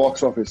the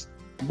box office.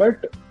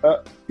 But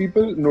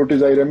people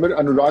noticed. I remember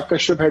Anurag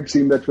Kashyap had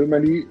seen that film,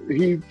 and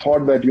he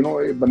thought that,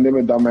 bande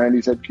mein dam hai, and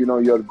he said,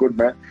 you're a good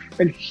man.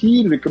 And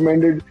he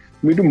recommended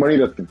me to Mani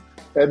Ratnam.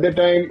 At that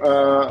time,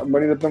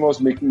 Mani Ratnam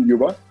was making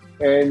Yuva,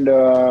 and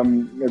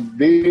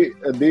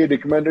they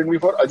recommended me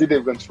for Ajay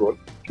Devgan's role.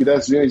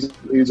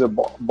 He's a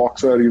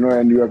boxer,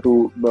 and you have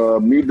to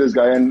meet this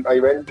guy. And I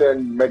went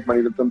and met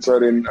Mani Ratnam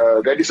sir in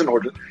Radisson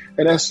Hotel.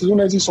 And as soon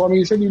as he saw me,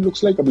 he said, "He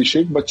looks like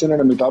Abhishek Bachchan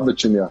and Amitabh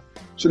Bachchan, yeah.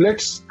 So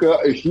let's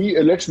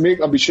make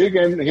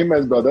Abhishek and him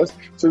as brothers."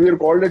 So we were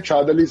called at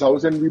Shad Ali's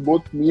house, and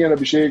me and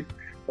Abhishek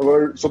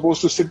were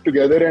supposed to sit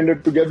together,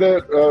 and together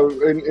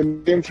in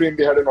the same frame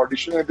they had an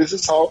audition, and this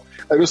is how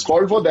I was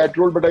called for that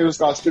role, but I was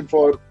casted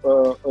for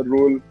a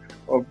role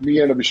of me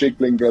and Abhishek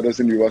playing brothers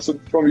in Yuva. So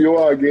from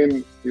Yuva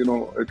again,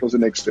 it was the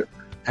next step.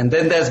 And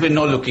then there's been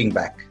no looking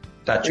back.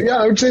 Yeah,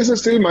 I would say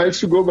there's still miles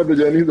to go, but the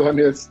journey is on,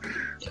 yes.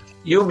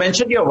 You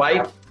mentioned your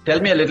wife. Tell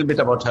me a little bit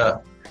about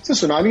her. So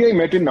Sonali I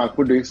met in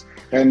Nagpur days,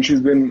 and she's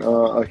been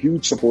a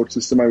huge support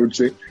system, I would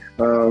say.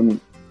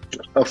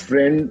 A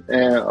friend,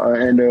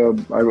 and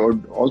I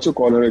would also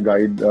call her a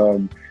guide.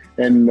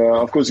 And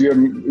of course,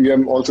 you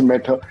have also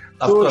met her.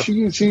 So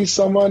she's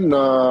someone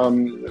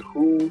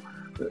who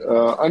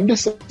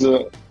understands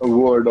the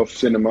world of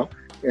cinema,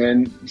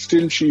 and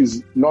still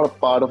she's not a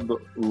part of the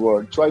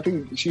world. So I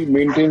think she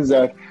maintains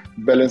that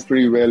balance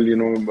pretty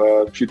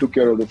well. She took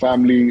care of the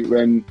family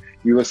when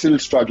we were still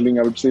struggling.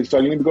 I would say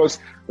struggling because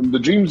the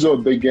dreams were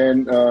big,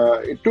 and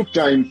it took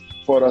time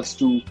for us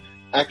to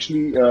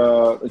actually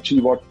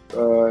achieve what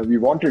we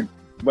wanted.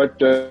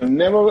 But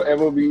never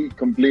ever we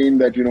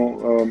complained that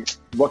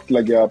वक्त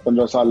लग गया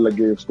 15 साल लग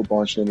गए उसको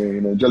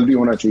पहुंचने में जल्दी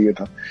होना चाहिए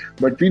था.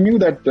 But we knew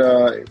that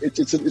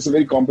it's a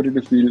very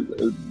competitive field,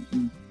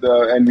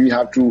 and we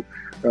have to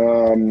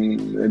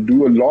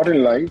do a lot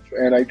in life.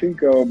 And I think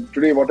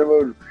today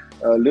whatever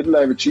little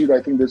I've achieved,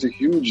 I think there's a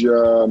huge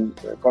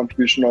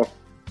contribution of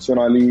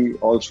Sonali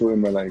also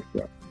in my life.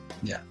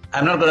 Yeah.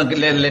 I'm not going to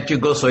let you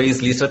go so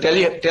easily. So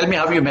tell me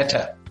how you met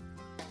her.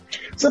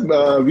 So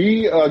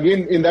we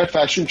again in that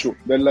fashion show,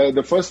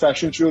 the first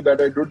fashion show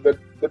that I did,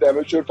 that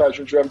amateur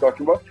fashion show I'm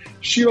talking about,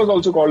 she was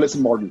also called as a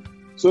model.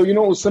 So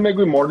उस समय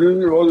कोई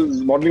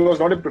modeling was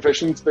not a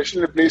profession,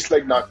 especially in a place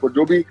like Nagpur.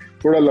 जो भी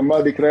थोड़ा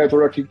लंबा दिख रहा है,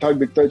 थोड़ा ठीक ठाक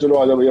दिखता है, चलो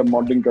आजा भैया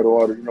modeling करो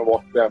और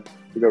walk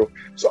पे करो.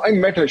 So I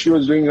met her. She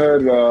was doing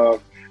her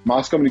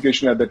mass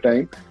communication at that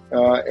time,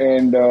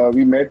 and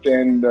we met,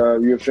 and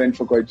we were friends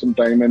for quite some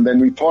time. And then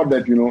we thought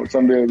that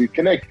somewhere we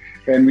connect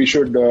and we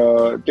should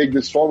take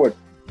this forward.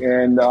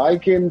 And I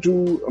came to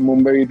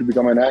Mumbai to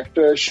become an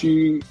actor.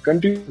 She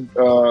continued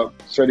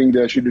studying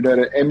there. She did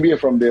her MBA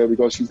from there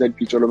because she said,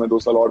 "Chalo, main 2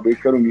 saal aur wait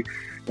karungi."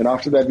 And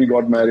after that, we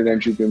got married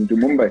and she came to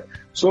Mumbai.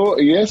 So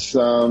yes,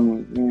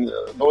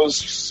 those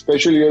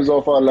special years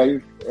of our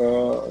life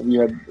we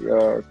had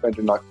spent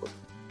in Nagpur.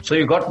 So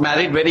you got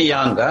married very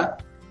young, huh?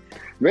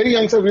 Very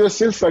young, sir. We were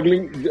still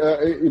struggling.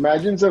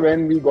 Imagine, sir,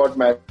 when we got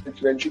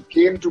married, when she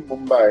came to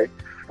Mumbai,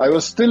 I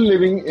was still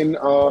living in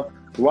a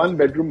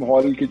 1-bedroom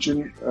hall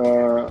kitchen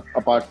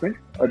apartment,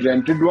 a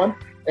rented one,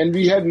 and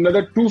we had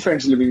another 2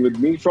 friends living with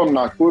me from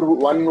Nagpur.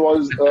 One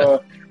was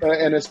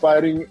an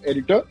aspiring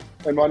editor,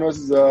 and one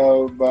was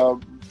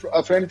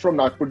a friend from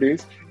Nagpur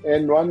days,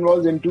 and one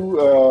was into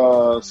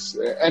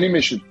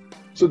animation.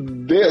 So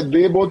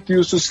they both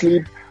used to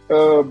sleep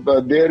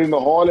there in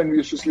the hall, and we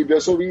used to sleep there.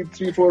 So we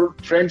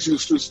 3-4 friends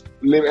used to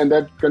live, and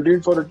that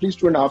continued for at least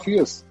 2.5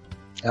 years.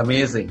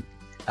 Amazing.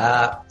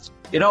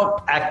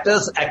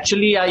 Actors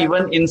actually are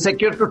even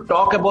insecure to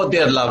talk about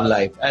their love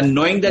life, and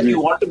knowing that you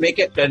want to make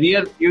a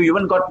career, you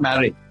even got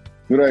married.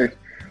 Right.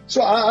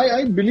 So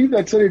I believe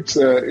that, sir,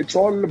 it's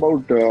all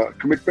about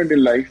commitment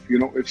in life.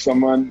 If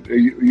someone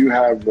you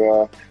have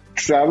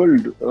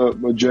traveled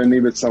a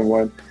journey with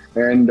someone,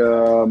 and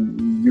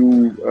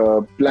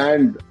you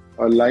planned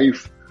a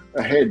life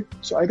ahead.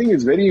 So I think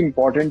it's very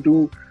important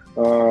to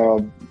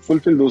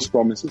fulfill those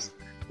promises.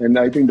 And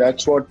I think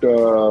that's what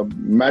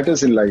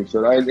matters in life,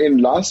 sir. In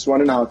last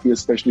 1.5 years,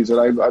 especially, sir,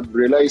 I've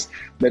realized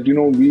that,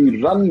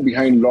 we run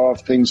behind a lot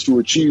of things to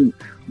achieve,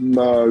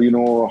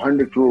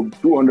 100 crore,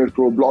 200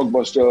 crore,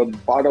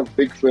 blockbuster, part of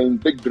big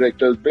films, big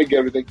directors, big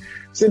everything.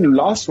 So in the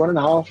last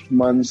 1.5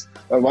 months,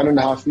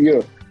 1.5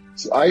 year,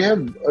 so I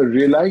have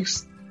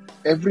realized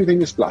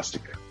everything is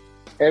plastic.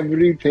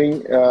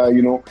 Everything,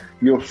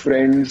 your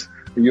friends,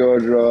 your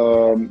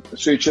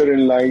stature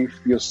in life,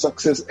 your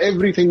success,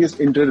 everything is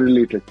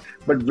interrelated.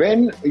 But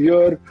when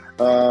your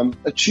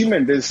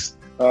achievement is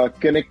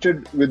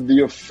connected with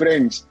your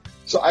friends,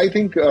 so I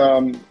think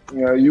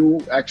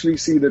you actually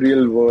see the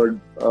real world,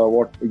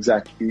 what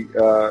exactly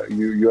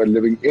you are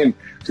living in.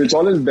 So it's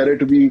always better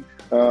to be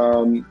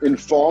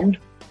informed.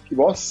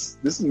 Boss,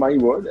 this is my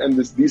word,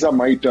 and these are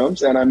my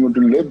terms, and I'm going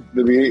to live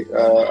the way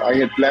I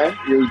had planned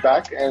years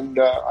back, and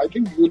I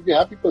think you'll be a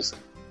happy person.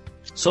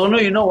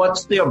 Sonu,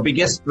 what's your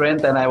biggest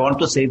strength, and I want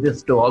to say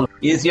this to all,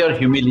 is your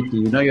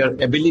humility. Your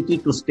ability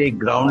to stay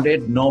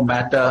grounded no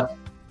matter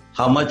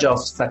how much of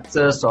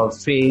success or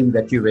fame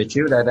that you've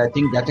achieved. And I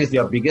think that is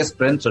your biggest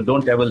strength, so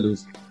don't ever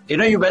lose.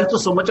 You went through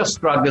so much of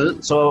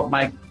struggle. So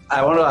I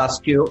want to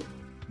ask you,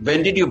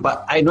 when did you buy?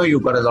 I know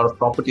you've got a lot of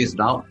properties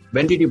now.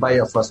 When did you buy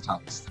your first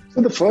house?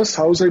 So the first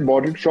house I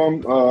bought it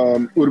from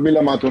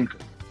Urmila Matondkar.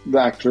 the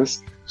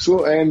actress.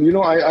 So, and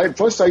I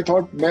first I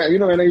thought,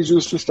 when I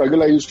used to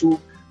struggle, I used to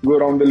go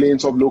around the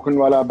lanes of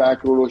Lokhandwala,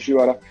 back road,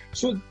 Oshiwara.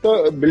 So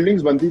the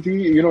buildings बनती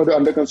थी, the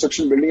under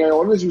construction building. I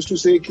always used to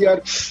say कि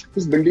यार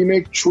इस building में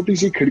एक छोटी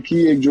सी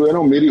खिड़की एक जो है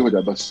ना मेरी हो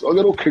जाए बस.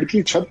 अगर वो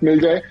खिड़की छत मिल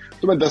जाए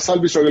तो मैं 10 साल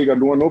भी struggle कर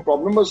लूँगा, no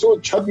problem. बस वो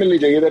छत मिलनी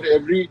चाहिए. That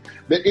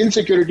the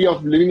insecurity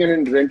of living in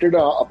a rented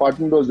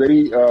apartment was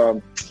very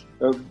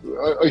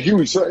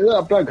huge. So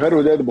अपना घर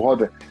हो जाए तो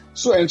बहुत है.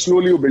 So and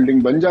slowly वो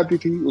बिल्डिंग बन जाती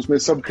थी, उसमें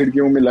सब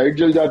खिड़कियों में लाइट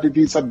जल जाती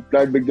थी, सब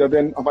फ्लैट बिक जाते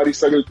हैं. हमारी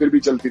स्ट्रगल फिर भी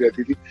चलती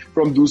रहती थी.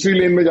 फ्रॉम दूसरी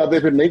लेन में जाते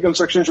फिर नई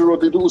कंस्ट्रक्शन शुरू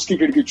होती तो उसकी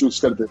खिड़की चूज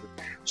करते थे.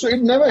 So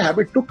it never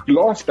happened, it took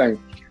lot of time.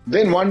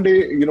 Then one day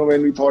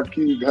when we thought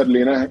कि घर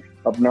लेना है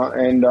अपना,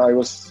 and I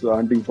was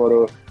hunting for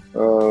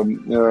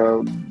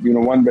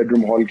one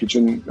bedroom hall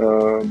kitchen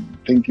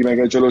think कि मैं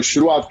कहा चलो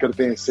शुरुआत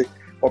करते हैं इससे,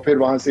 और फिर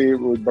वहां से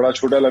बड़ा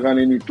छोटा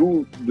लगाने नहीं,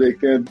 टू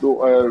देखते हैं,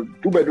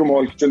 2 बेडरूम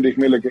हॉल किचन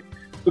देखने लगे.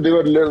 So they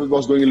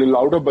was going a little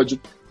out of budget.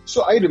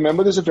 So I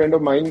remember there's a friend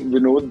of mine,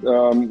 Vinod,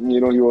 he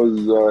was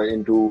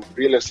into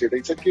real estate.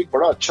 He said कि एक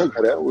बड़ा अच्छा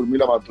घर है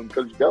उर्मिला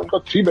मातुंडकर जी का, उनका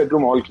 3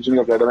 bedroom hall kitchen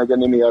का फ्लैट है. मैं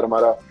कहने नहीं यार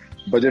हमारा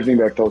बजट नहीं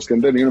बैठता उसके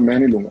अंदर, मैं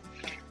नहीं लूंगा.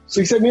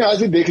 So he said नहीं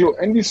आज ही देख लो.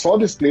 And we saw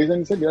this place and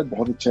he said यार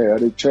बहुत अच्छा है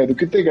यार, अच्छा है तो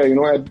कितने का,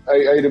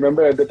 I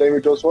remember at the time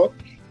it was for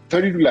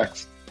 32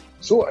 lakhs.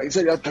 So I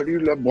said यार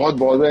 32 lakh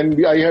बहुत.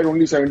 And I had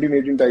only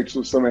 17-18 types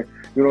उस समय,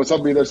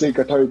 सब इधर से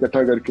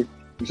इकट्ठा करके.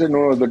 He said,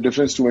 no, the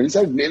difference too much. He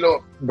said, ले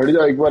लो, बढ़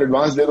जाओ, एक बार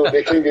advance दे दो,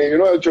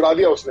 देखेंगे, चढ़ा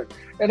दिया उसने.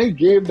 And I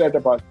gave that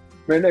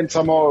apartment and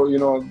somehow,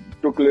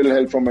 took a little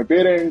help from my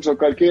parents और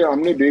करके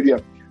हमने दे दिया.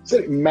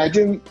 Sir,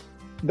 imagine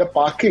the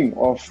parking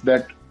of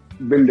that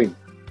building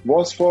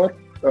was for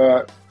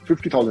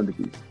 50,000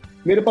 rupees.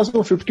 मेरे पास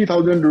वो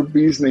 50,000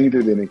 rupees नहीं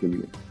थे देने के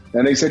लिए.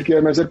 And I said कि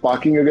यार मैं सर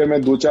पार्किंग अगर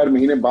मैं 2-4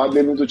 महीने बाद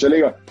ले लूँ तो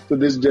चलेगा. तो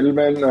दिस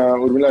जेंटलमैन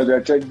उर्मिला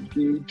said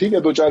कि ठीक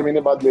है 2-4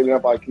 महीने बाद ले लेना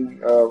पार्किंग,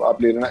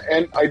 आप ले लेना.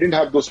 And I didn't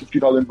have those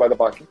 50,000 buy the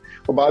parking.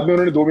 और बाद में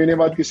उन्होंने 2 महीने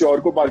बाद किसी और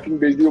को पार्किंग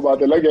भेज दी, वो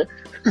बात अलग है.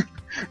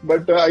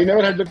 But I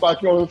never had the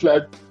parking of the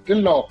flat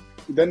till now.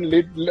 Then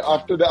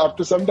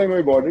after some time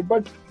I bought it,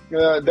 but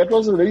that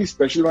was a very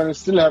special one. I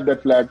still have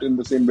that flat in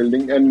the same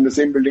building, and in the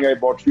same building I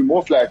bought few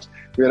more flats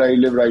where I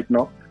live right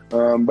now.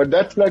 But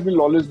that flat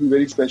will always be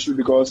very special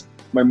because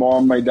my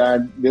mom, my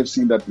dad, they've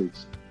seen that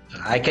place.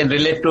 I can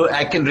relate to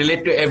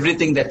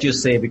everything that you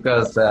say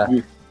because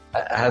I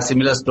have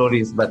similar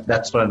stories, but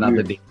that's for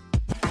another day.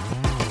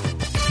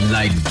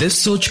 Like this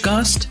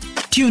Sochcast?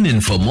 Tune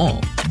in for more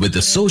with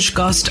the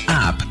Sochcast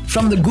app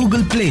from the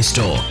Google Play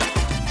Store.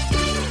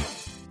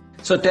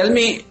 So tell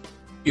me,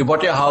 you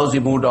bought your house,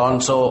 you moved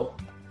on. So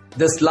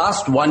this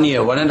last 1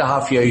 year,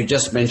 1.5 year, you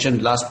just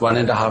mentioned last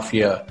 1.5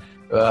 year,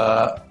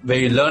 where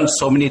you learned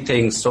so many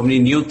things, so many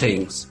new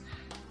things.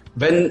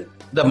 When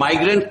the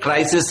migrant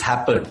crisis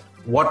happened,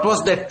 what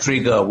was that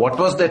trigger? What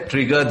was that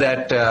trigger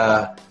that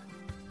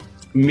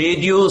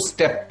made you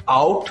step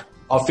out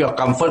of your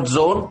comfort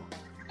zone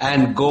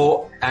and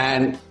go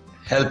and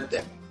help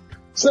them?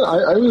 Sir,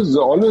 I was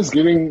always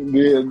giving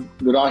the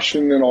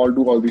ration and all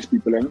to all these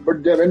people. But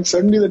when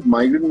suddenly that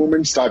migrant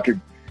movement started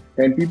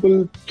and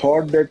people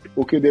thought that,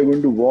 okay, they're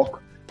going to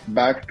walk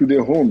back to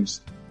their homes.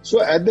 So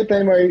at the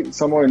time, I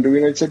somehow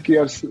intervened. I said,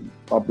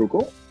 aap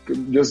ruko,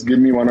 just give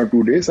me 1 or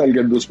 2 days. I'll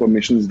get those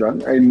permissions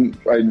done. I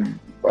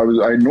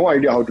had no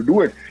idea how to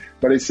do it.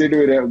 But I straight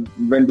away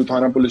went to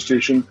Thana police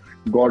station,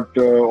 got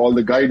all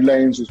the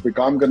guidelines, उस पे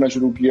काम करना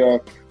शुरू किया.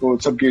 तो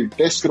सबके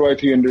test करवाए,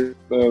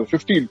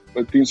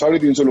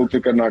 350 लोग थे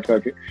कर्नाटका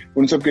के,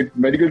 उन सबके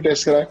मेडिकल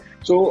टेस्ट कराए.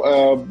 So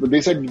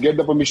they said get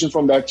the permissions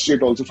from that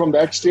state also. From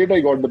that state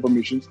I got the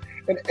permissions.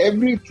 And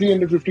every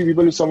 350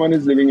 people, if someone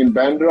is living in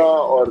Bandra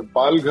or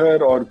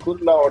Palghar or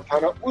Kurla or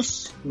Thana,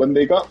 उस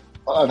बंदे का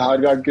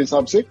आधार card के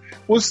हिसाब से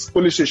उस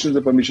police station से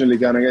permission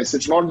लेके आना है.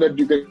 It's not that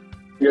you can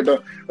get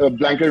a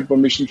blanket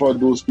permission for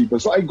those people.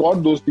 So I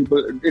got those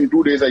people in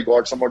 2 days. I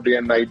got some day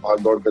and night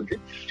bhag daud karke.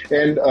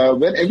 And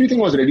when everything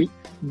was ready,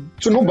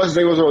 so no bus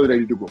drivers were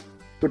ready to go.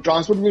 So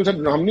transport people said,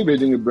 हम नहीं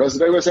भेजेंगे. Bus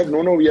driver said,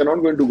 no, we are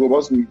not going to go.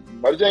 Boss,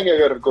 मर जाएंगे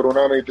अगर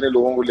corona में इतने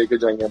लोगों को लेके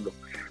जाएंगे हम लोग.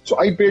 So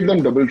I paid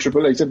them double,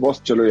 triple. I said, boss,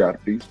 चलो यार,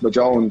 please,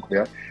 बचाओ उनको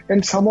यार.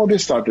 And somehow they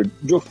started.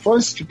 जो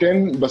first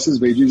 10 buses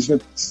भेजी, जिसमें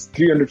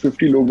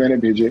 350 लोग मैंने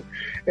भेजे.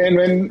 And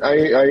when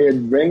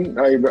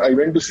I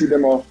went to see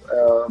them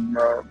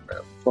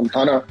from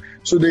Thana,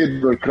 so they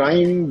were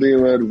crying, they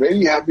were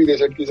very happy. They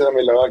said कि सर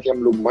हमें लगा कि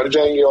हम लोग मर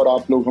जाएंगे और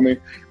आप लोग हमें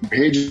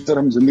भेज, सर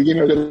हम जिंदगी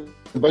में अगर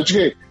बच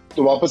गए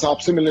तो वापस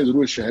आपसे मिलने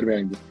जरूर शहर में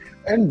आएंगे.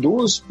 And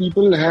those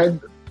people had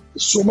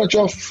so much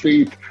of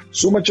faith,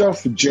 so much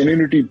of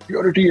genuinity,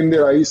 purity in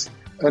their eyes.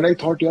 And I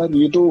thought, यार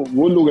ये तो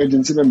वो लोग हैं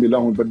जिनसे मैं मिला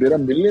हूँ. But there are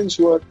millions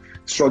who are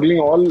struggling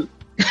all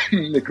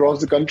across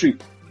the country.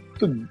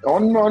 So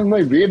on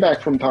my way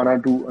back from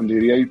Thana to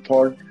Andheri, I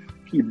thought,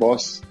 कि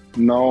boss,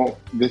 now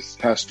this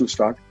has to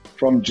start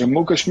from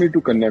Jammu Kashmir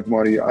to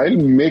Kanyakumari. I'll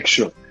make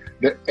sure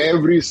that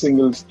every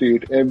single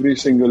state, every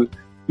single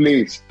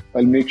place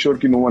I'll make sure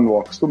कि no one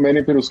walks. तो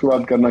मैंने फिर उसके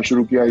बाद करना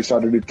शुरू किया. I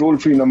started a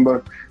toll-free number.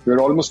 We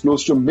were almost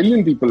close to 1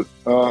 million people.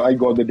 I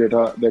got the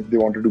data that they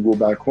wanted to go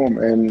back home,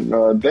 and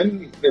then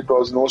it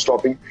was no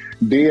stopping.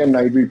 Day and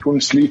night, we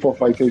couldn't sleep for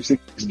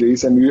 5-6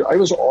 days, and I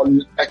was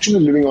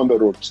actually living on the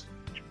roads.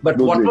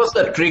 But what was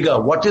the trigger?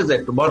 What is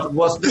it?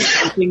 Was this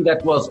something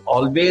that was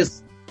always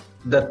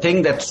the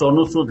thing that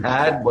Sonu Sood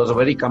had? Was a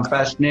very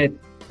compassionate,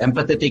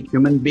 empathetic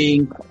human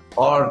being,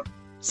 or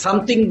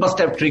something must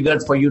have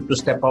triggered for you to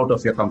step out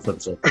of your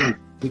comfort zone?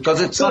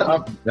 Because it's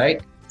not,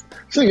 right?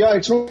 So yeah,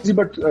 it's not easy,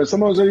 but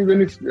somehow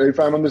even if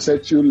I'm on the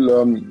set,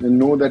 you'll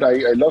know that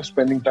I love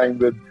spending time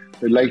with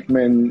light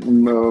men,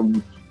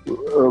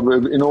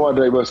 Innova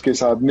drivers के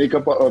साथ,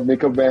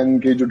 makeup van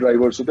के जो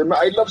drivers होते हैं.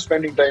 I love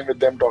spending time with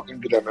them,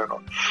 talking to them and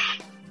all.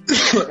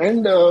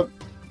 And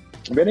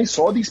when I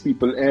saw these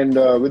people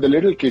and with the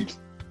little kids,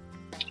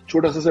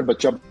 छोटा सा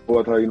बच्चा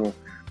हुआ था,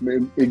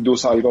 1-2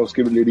 साल का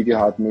उसके लेडी के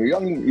हाथ में,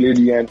 यंग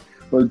लेडी, एंड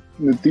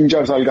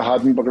 3-4 साल का हाथ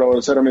में पकड़ा हुआ,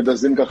 सर हमें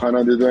 10 दिन का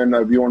खाना दे दो and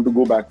we want to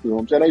go back to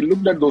homes. And I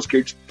looked at those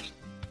kids,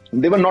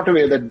 they were not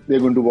aware that they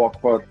are going to walk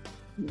for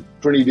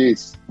 20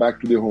 days back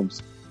to their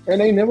homes.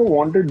 And I never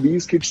wanted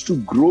these kids to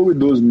grow with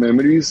those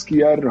memories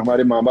कि यार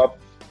हमारे माँ बाप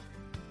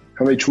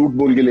हमें झूठ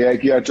बोल के ले आए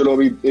कि यार चलो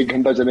अभी 1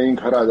 घंटा चलेंगे,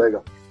 घर आ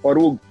जाएगा, और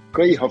वो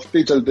कई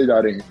हफ्ते चलते जा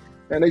रहे हैं.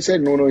 And I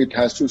said no, it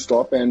has to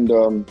stop.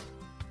 And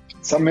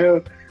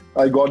somewhere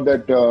I got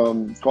that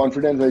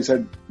confidence. I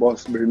said,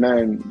 boss,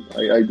 and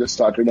I just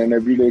started, and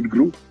every day it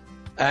grew.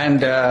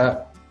 And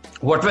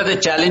what were the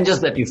challenges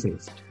that you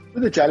faced?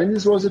 The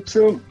challenges was it's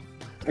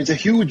a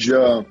huge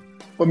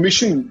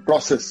permission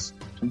process,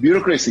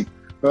 bureaucracy,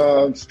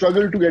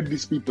 struggle to get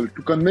these people,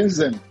 to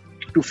convince them,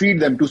 to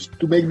feed them,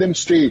 to make them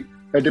stay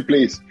at a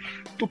place.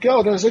 तो क्या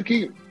होता है sir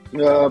कि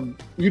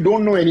you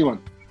don't know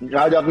anyone.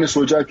 आज आपने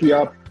सोचा कि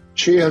आप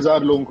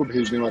 6,000 लोगों को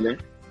भेजने वाले हैं,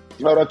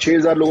 और आप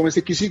 6,000 लोगों में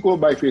से किसी को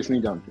बाय फेस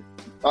नहीं जानते.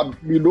 आप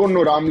you don't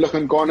know Ram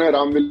Lakhan कौन है,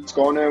 रामविलास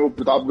कौन है, वो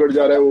प्रतापगढ़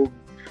जा रहा है, वो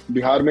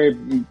बिहार में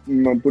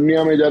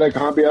पूर्णिया में जा रहा है,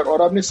 कहाँ पे यार,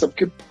 और आपने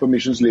सबके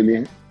परमिशंस ले लिए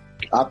हैं.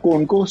 आपको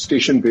उनको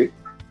स्टेशन पे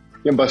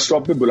या बस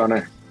स्टॉप पे बुलाना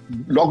है.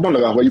 लॉकडाउन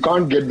लगा हुआ, you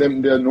can't get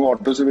them, there are no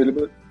autos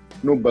available,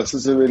 no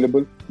buses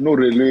available, no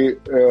railway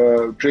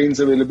train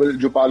available.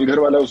 जो पालघर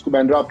वाला है उसको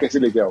बैंड्रा आप कैसे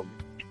लेके आओगे,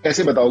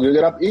 कैसे बताओगे?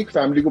 अगर आप एक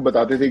फैमिली को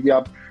बताते थे कि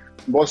आप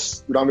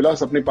बॉस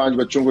रामविलास अपने 5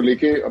 बच्चों को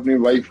लेके, अपनी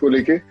वाइफ को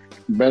लेके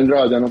बैंड्रा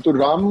आ जाना, तो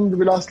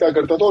रामविलास क्या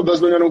करता था, और 10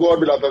 जनों को और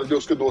बुलाता था जो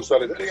उसके दोस्त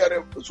वाले थे. अरे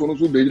यार सोनू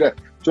सूद भेज रहा है,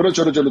 चलो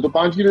चलो चलो, तो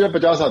 5 की जगह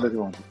 50 आते थे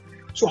वहां पे.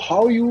 So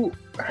how you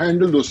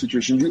handle those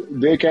situation?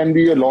 There can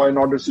be a law and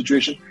order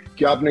situation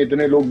कि आपने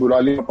इतने लोग बुला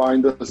लिए,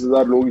 5-10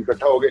 हजार लोग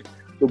इकट्ठा हो गए,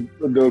 तो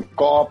द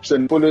कॉप्स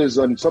एंड पुलिस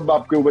एंड सब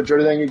आपके ऊपर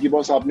चढ़ जाएंगे कि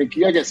बॉस आपने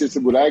किया कैसे, इसे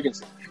बुलाया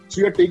कैसे.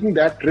 So you are taking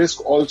that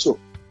risk also,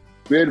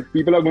 where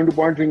people are going to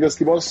point fingers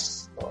ki boss,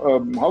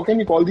 how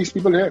can you call these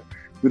people here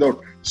without.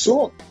 So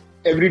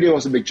every day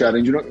was a big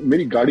challenge.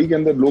 मेरी गाड़ी के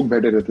अंदर लोग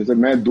बैठे रहते थे,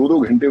 मैं 2-2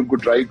 घंटे उनको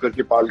ड्राइव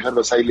करके पालघर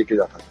वसाई लेके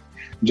जाता था.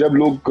 जब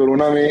लोग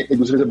कोरोना में एक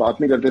दूसरे से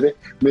बात नहीं करते थे,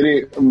 मेरे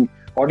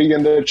ऑडी के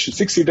अंदर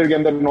 6 सीटर के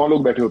अंदर 9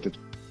 लोग बैठे होते थे,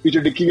 पीछे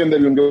डिक्की के अंदर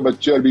भी उनके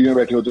बच्चे और बीवी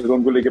बैठे होते थे,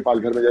 उनको लेके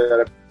पालघर में जा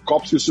रहे.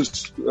 Cops used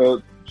to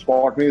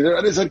spot me,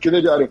 अरे सर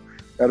किधर जा रहे हो,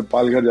 यार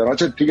पालघर जा रहा हूँ.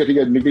 अच्छा ठीक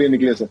है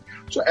निकले sir.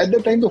 So at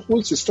the time the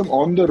whole system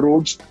on the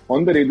roads,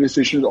 on the railway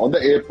station, on the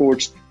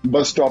airports,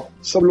 bus stop,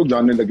 सब लोग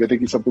जानने लग गए थे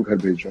कि सबको घर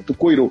भेज रहा है, तो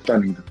कोई रोकता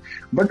नहीं था.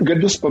 But to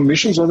get those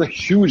permissions was a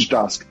huge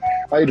task.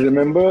 I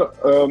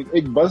remember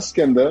एक बस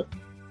के अंदर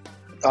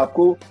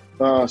आपको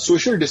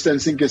सोशल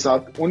डिस्टेंसिंग के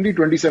साथ only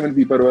 27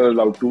 people were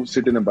allowed to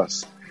sit in a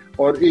bus,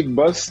 और एक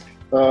बस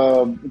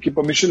की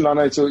परमिशन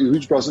लाना it's a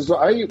huge process. So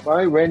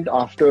I went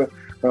after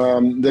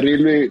the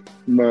railway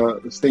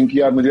thing कि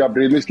यार मुझे आप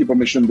रेलवे की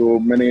परमिशन दो.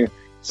 मैंने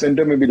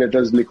सेंटर में भी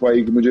लेटर्स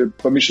लिखवाई कि मुझे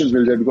परमिशन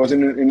मिल जाए, because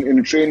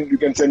in train you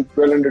can send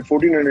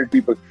 1200-1400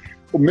 people.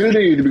 वो मिल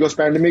रही थी बिकॉज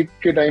पैंडेमिक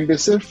के टाइम पे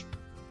सिर्फ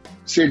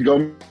स्टेट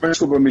गवर्नमेंट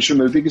को परमिशन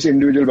मिलती है, किसी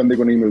इंडिविजुअल बंदे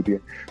को नहीं मिलती है.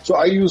 सो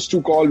आई use to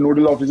call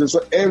nodal officers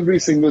for every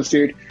single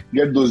state,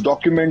 get those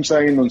documents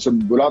sign, उनसे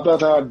बुलाता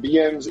था.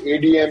 डीएम्स,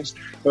 एडीएम्स,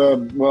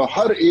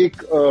 हर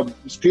एक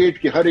स्टेट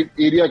के, हर एक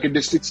एरिया के,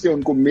 डिस्ट्रिक्ट्स के,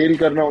 उनको मेल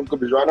करना, उनको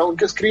भिजवाना,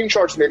 उनके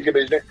स्क्रीनशॉट्स मेल के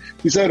भेजने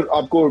कि सर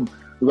आपको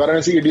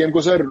वाराणसी के डीएम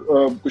को, सर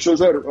कुशल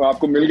सर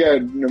आपको मिल गया,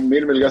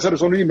 मेल मिल गया. सर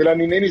सोनू जी मिला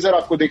नहीं सर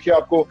आपको देखिए,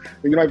 आपको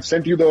I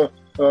sent you the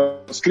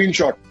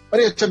screenshot.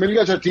 अरे अच्छा मिल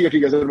गया सर,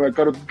 ठीक है सर मैं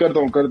करता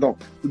हूँ.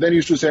 देन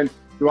यूज्ड टू सेंड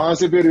वहां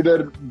से, फिर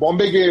इधर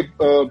बॉम्बे के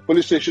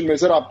पुलिस स्टेशन में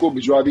सर आपको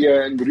भिजवा दिया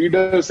है,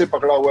 रीडर से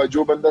पकड़ा हुआ है,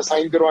 जो बंदा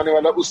साइन करवाने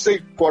वाला उससे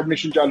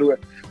कोऑर्डिनेशन चालू है.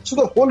 So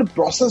the whole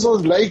process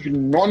was like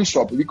non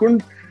stop. We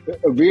couldn't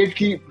wait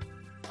कि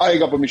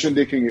आएगा परमिशन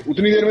देखेंगे,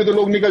 उतनी देर में तो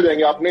लोग निकल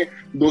जाएंगे. आपने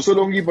 200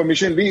 लोगों की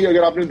परमिशन ली,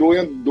 अगर आपने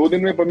 2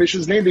 दिन में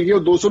परमिशन नहीं दी,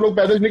 और 200 लोग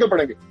पैदल निकल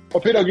पड़ेंगे,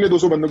 और फिर अगले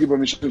 200 बंदों की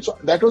permission. So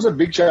that was a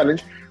big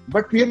challenge,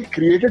 but we had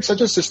created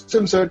such a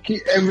system sir कि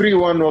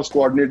एवरीवन वाज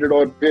कोऑर्डिनेटेड,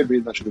 और फिर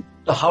भेजना शुरू.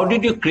 तो how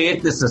did you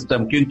create this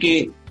system? क्योंकि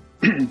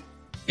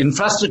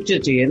इंफ्रास्ट्रक्चर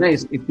चाहिए ना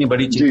इतनी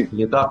बड़ी चीज के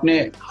लिए, तो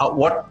आपने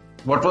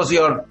what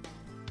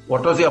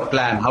was your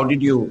plan? How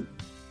did you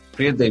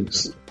create the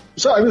infrastructure?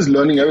 So I was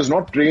learning. I was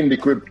not trained,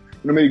 equipped.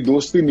 मेरी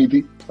दोस्त भी नहीं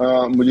थी,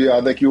 मुझे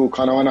याद है कि वो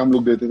खाना वाना हम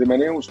लोग देते थे।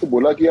 मैंने उसको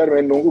बोला कि यार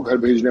मैं इन लोगों को घर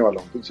भेजने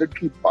वाला हूँ। तो सेट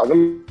कि पागल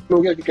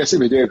हो गया कि कैसे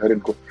भेजेगा घर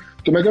इनको।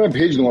 तो मैं कहा मैं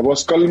भेज दूंगा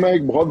बॉस, कल मैं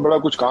एक बहुत बड़ा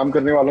कुछ काम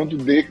करने वाला हूँ, तो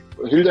देख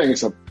हिल जाएंगे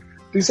सब।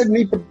 तो सेट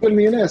नहीं, पॉसिबल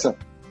नहीं है ना ऐसा।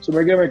 सो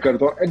मैं क्या मैं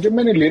करता हूँ। जब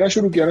मैंने लेना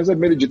शुरू किया ना सर,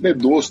 मेरे जितने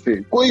दोस्त थे,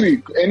 कोई भी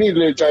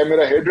एनी, चाहे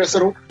मेरा हेयर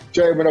ड्रेसर हो,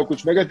 चाहे मेरा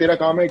कुछ, मैं क्या तेरा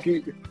काम है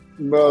कि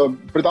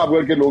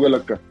प्रतापगढ़ के लोग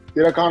अलग कर,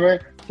 तेरा काम है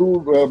तू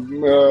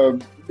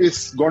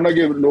इस गोंडा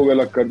के लोग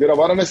अलग कर, तेरा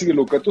वाराणसी के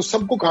लोग कर। तो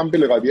सबको काम पे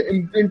लगा दिया।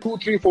 इन 2,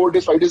 3, 4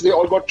 days, 5 days, they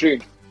all got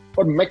trained.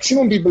 और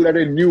maximum people that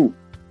I new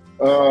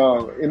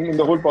in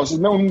the whole process,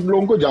 मैं उन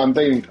लोगों को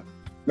जानता ही नहीं था।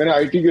 मैंने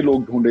आईटी के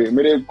लोग ढूंढे,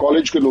 मेरे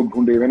कॉलेज के लोग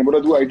ढूंढे। मैंने बोला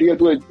तू आईटी है,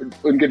 तू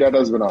उनके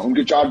डाटास बना,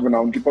 उनके चार्ट बना,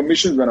 उनकी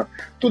परमिशन बना।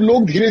 तो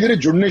लोग धीरे धीरे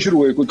जुड़ने शुरू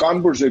हुए, कोई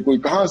कानपुर से, कोई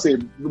कहाँ से,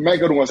 मैं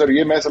करूंगा सर,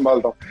 ये मैं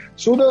संभालता हूँ।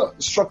 So the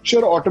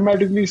structure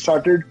automatically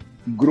started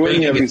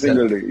growing every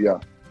single day. या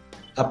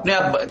अपने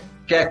आप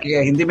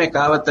क्या हिंदी में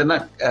कहावत है ना,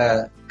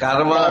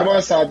 कारवां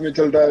साथ में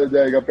चलता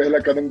जाएगा, पहला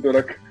कदम तो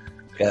रख।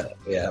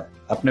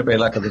 अपने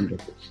पहला कदम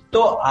रखो।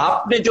 तो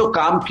आपने जो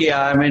काम किया,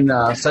 I mean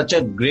such a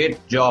great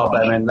job.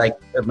 I mean like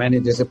मैंने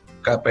जैसे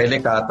पहले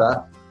कहा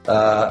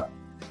था,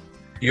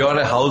 you are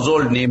a house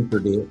hold name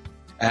today,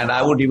 and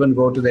I would even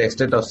go to the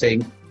extent of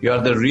saying you are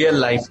the real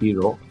life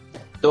hero.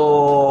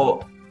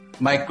 तो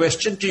my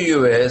question to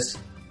you is,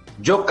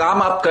 जो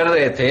काम आप कर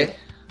रहे थे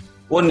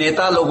वो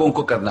नेता लोगों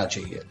को करना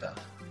चाहिए था,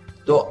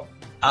 तो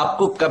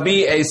आपको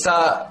कभी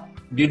ऐसा,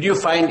 did you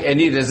find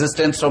any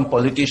resistance from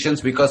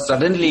politicians because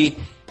suddenly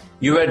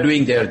you were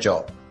doing their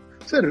job?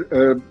 Sir,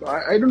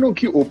 I don't know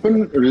कि open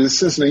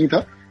resistance नहीं था,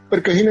 पर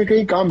कहीं ना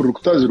कहीं काम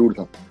रुकता जरूर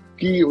था।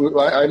 कि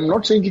I'm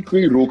not saying कि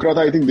कोई रोक रहा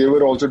था, I think they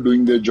were also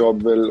doing their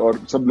job well, और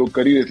सब लोग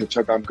कर ही रहे थे,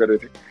 अच्छा काम कर रहे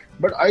थे।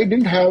 But I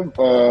didn't have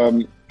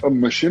a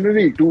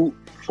machinery to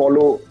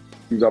follow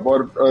things up,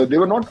 और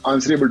they were not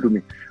answerable to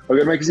me.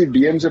 अगर मैं किसी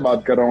डीएम से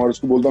बात कर रहा हूँ और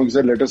उसको बोलता हूँ कि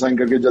सर लेटर साइन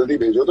करके जल्दी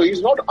भेजो, तो he is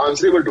not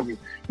answerable to me,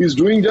 he is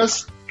doing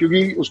just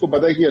क्योंकि उसको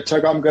पता है कि अच्छा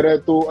काम कर रहा है,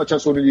 तो अच्छा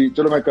सोनू जी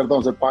चलो मैं करता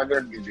हूँ सर, 5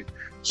 मिनट दीजिए।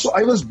 So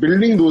I was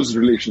building those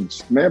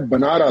relations, मैं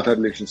बना रहा था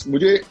रिलेशंस।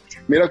 मुझे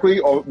मेरा कोई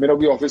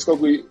ऑफिस का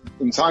कोई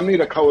इंसान नहीं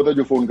रखा हुआ था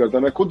जो फोन करता,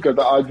 मैं खुद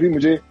करता। आज भी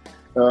मुझे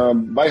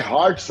बाय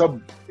हार्ट सब,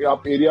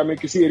 आप एरिया में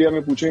किसी एरिया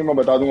में पूछेंगे मैं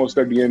बता दूंगा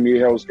उसका डीएम ये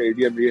है, उसका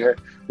एडीएम ये है,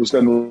 उसका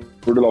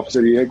नोडल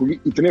ऑफिसर ये है, क्योंकि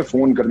इतने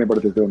फोन करने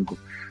पड़ते थे उनको।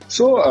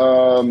 सो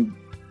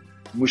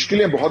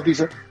मुश्किलें बहुत थी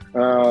सर।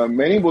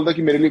 मैं नहीं बोलता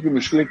कि मेरे लिए कोई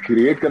मुश्किलें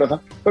क्रिएट करा था,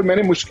 पर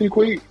मैंने मुश्किल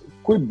कोई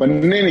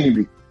बनने नहीं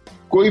दी।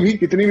 कोई भी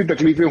कितनी भी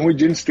तकलीफें हुई,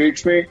 जिन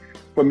स्टेट्स में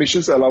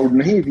परमिशंस अलाउड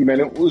नहीं थी,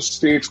 मैंने उस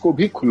स्टेट्स को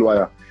भी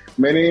खुलवाया।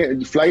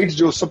 मैंने फ्लाइट्स,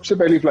 जो सबसे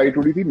पहली फ्लाइट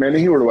उड़ी थी मैंने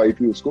ही उड़वाई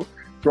थी उसको,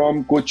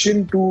 फ्रॉम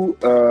कोचिन टू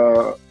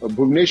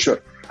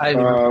भुवनेश्वर,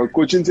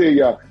 कोचिन से।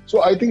 या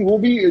सो आई थिंक वो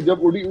भी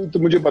जब उड़ी तो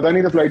मुझे पता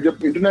नहीं था फ्लाइट,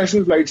 जब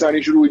इंटरनेशनल फ्लाइट्स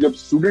आनी शुरू हुई, जब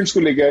स्टूडेंट्स को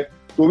लेके आए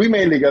तो भी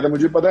मैं लेके आया था,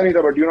 मुझे पता नहीं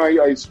था। But you know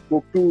I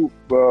spoke to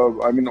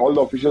I mean all the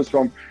officials,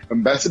 from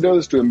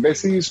ambassadors to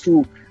embassies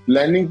to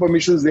landing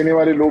permissions देने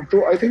वाले लोग।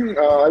 तो I think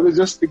I was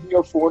just picking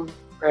up phone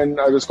and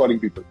I was calling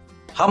people.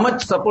 How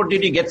much support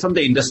did you get from the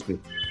industry?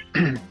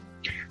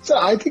 Sir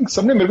I think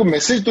सबने मेरे को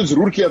message तो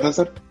जरूर किया था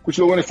सर, कुछ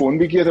लोगों ने फोन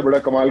भी किया था, बड़ा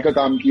कमाल का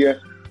काम किया है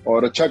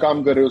और अच्छा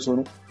काम कर रहे हो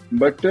सोनू।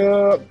 बट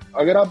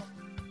अगर आप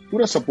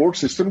पूरा सपोर्ट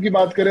सिस्टम की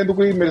बात करें तो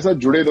कोई मेरे साथ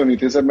जुड़े तो नहीं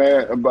थे सर। मैं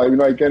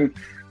I can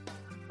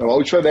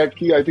vouch for that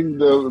कि आई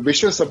थिंक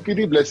विशेस सबकी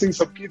थी, ब्लेसिंग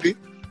सबकी थी,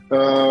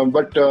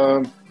 but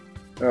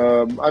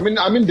I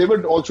mean they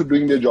were also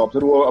doing their job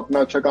sir. वो अपना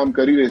अच्छा काम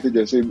कर ही रहे थे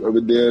जैसे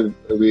with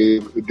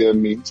their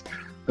means,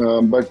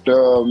 but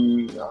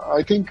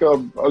I think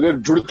अगर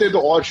जुड़ते तो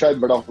और शायद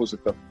बड़ा हो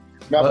सकता।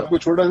 मैं आपको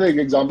छोटा सा एक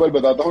एग्जांपल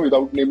बताता हूँ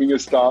विदाउट नेमिंग ए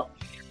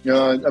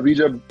स्टार। अभी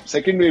जब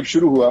सेकेंड वेव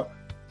शुरू हुआ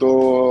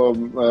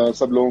तो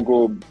सब लोगों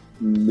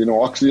को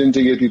ऑक्सीजन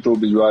चाहिए थी तो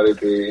भिजवा रहे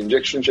थे,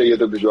 इंजेक्शन चाहिए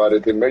तो भिजवा रहे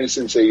थे,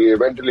 मेडिसिन चाहिए,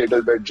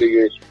 वेंटिलेटर बेड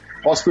चाहिए,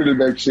 हॉस्पिटल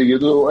बेड चाहिए,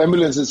 तो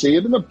एम्बुलेंसेस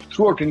चाहिए। तो मैं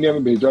थ्रू आउट इंडिया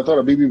में भेज रहा था और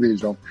अभी भी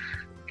भेज रहा हूँ।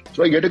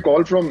 सो I get A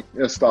call from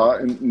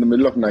star in the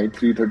middle of night,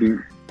 3:30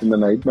 in the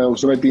night. मैं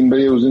उस समय 3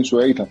 बजे उस दिन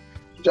सोया ही था।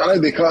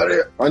 अचानक देखा, अरे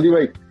हाँ जी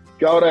भाई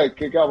क्या हो रहा है,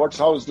 क्या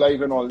what's house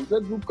life and all.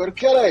 Sir तू कर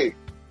क्या रहा है,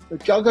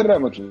 क्या कर रहा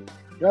है,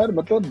 मतलब यार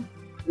मतलब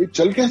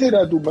चल कैसे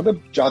रहा है तू,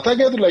 मतलब चाहता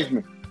क्या तू लाइफ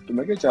में? तो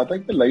मैं क्या चाहता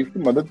कि लाइफ की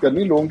मदद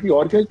करनी लोगों की,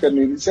 और क्या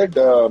करनी थी। सेट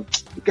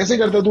कैसे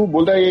करता तू?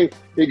 बोलता है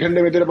 1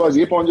 घंटे में तेरे पास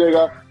ये पहुंच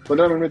जाएगा,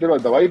 15 मिनट में तेरे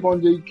पास दवाई पहुंच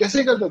जाएगी,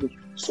 कैसे करता तू?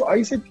 सो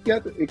आई सेड क्या,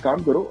 तो एक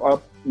काम करो,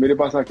 आप मेरे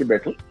पास आके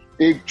बैठो,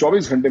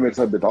 24 घंटे मेरे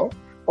साथ बिताओ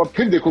और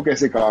फिर देखो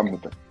कैसे काम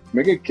होता है।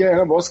 मैं क्या है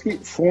ना बॉस की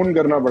फोन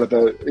करना पड़ता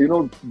है,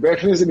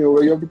 बैठने से नहीं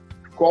होगा। You have to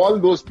call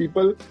those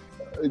people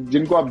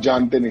जिनको आप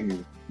जानते नहीं हो,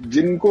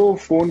 जिनको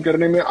फोन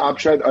करने में आप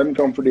शायद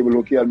अनकंफर्टेबल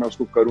हो कि यार मैं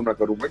उसको करूं ना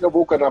करूं। मैं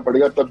वो करना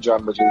पड़ेगा, तब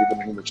जान बचेगी, तो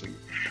नहीं बचेगी।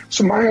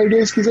 सो माय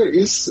आइडिया इज कि सर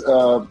इस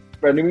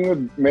पैंडेमिक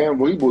में मैं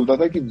वही बोलता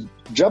था कि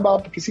जब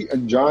आप किसी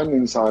अनजान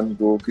इंसान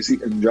को, किसी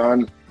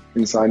अनजान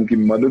इंसान की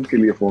मदद के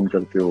लिए फोन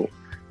करते हो,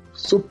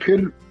 सो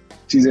फिर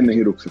चीजें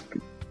नहीं रुक सकती।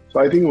 सो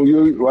I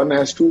think one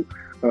has to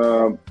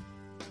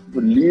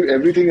leave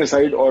everything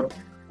aside और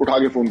उठा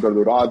के फोन कर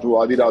दो, रात हो,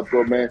 आधी रात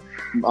को। मैं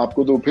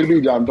आपको तो फिर भी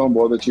जानता हूँ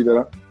बहुत अच्छी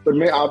तरह, पर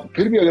मैं आप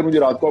फिर भी अगर मुझे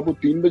रात को आपको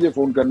 3 बजे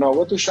फोन करना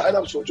होगा तो शायद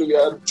आप सोचोगे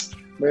यार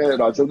मैं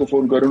राज सर को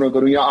फोन करूं ना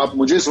करूं, या आप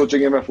मुझे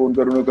सोचेंगे मैं फोन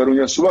करूं ना करूं,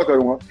 या सुबह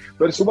करूंगा,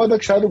 पर सुबह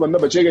तक शायद वो बंदा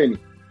बचेगा ही नहीं.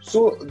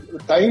 So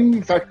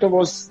time factor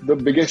was the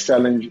biggest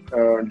challenge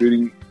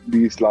during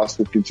these last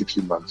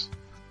 15-16 months.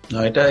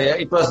 No,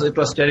 it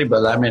was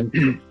terrible. I mean,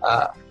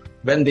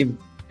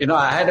 when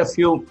I had a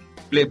few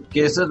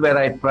cases where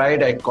I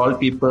tried, I called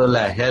people,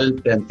 I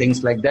helped and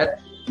things like that.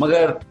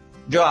 मगर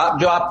जो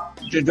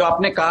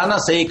आपने कहा ना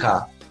सही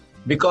कहा,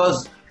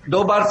 because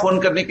 2 bar phone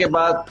करने के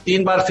बाद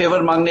 3 बार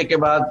फेवर मांगने के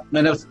बाद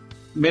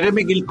मेरे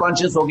में गिल्ट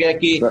कॉन्शियस हो गया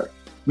कि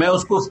मैं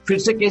उसको फिर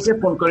से कैसे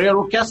फोन करूँ, और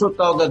वो क्या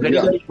सोचता होगा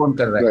घड़ी फोन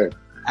कर रहा है.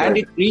 And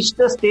it reached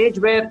a stage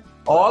where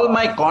all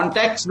my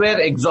contacts were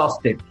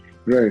exhausted.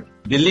 Right.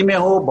 Delhi में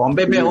हो,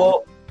 बॉम्बे में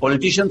हो,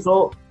 politicians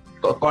हो,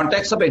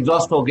 contacts सब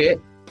exhaust हो गए,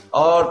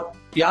 और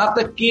यहाँ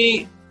तक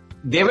कि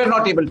they were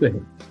not able to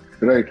help.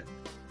 Right.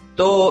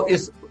 तो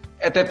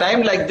at a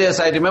time like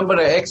this, I remember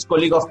an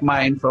ex-colleague of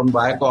mine from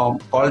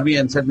Viacom called me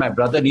and said, my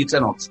brother needs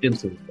an oxygen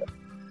cylinder.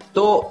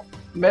 तो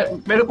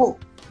मेरे को,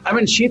 I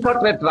mean, she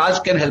thought that Raj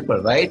can help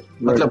her, right?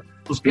 मतलब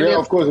उसके लिए,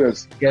 of course,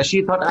 yes. Yeah,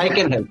 she thought I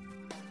can help.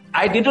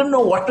 I didn't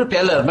know what to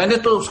tell her. मैंने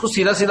तो उसको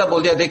सीधा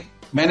बोल दिया, देख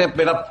मैंने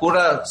मेरा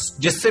पूरा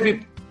जिससे भी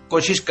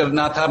कोशिश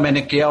करना था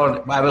मैंने किया,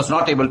 और I was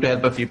not able to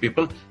help a few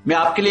people. मैं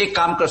आपके लिए एक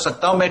काम कर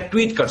सकता हूँ, मैं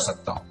ट्वीट कर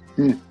सकता हूँ.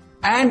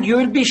 And you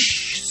will be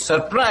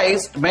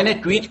surprised, मैंने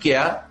ट्वीट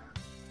किया,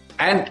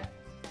 and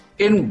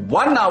in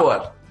 1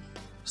 hour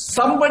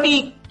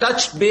somebody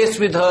touched base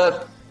with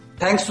her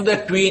thanks to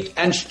that tweet,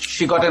 and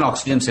she got an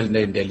oxygen cylinder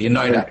in Delhi, in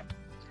Noida.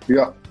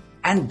 Yeah.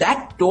 And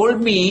that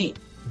told me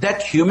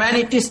that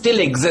humanity still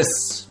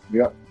exists.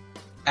 Yeah.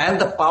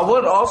 And the power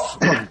of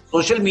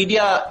social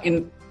media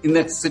in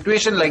a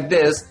situation like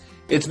this,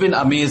 it's been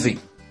amazing.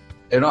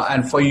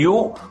 And for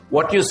you,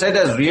 what you said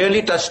has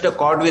really touched a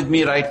chord with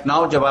me right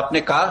now. जब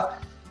आपने कहा,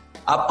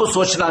 आपको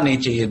सोचना नहीं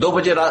चाहिए. 2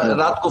 बजे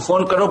रात को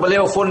फोन करो, भले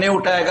वो फोन नहीं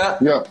उठाएगा,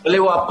 भले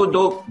वो आपको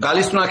 2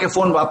 गाली सुना के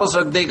फोन वापस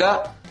रख देगा,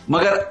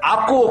 मगर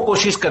आपको वो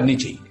कोशिश करनी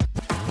चाहिए.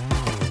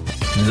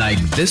 Like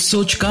this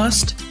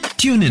Sochcast?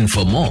 Tune in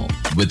for more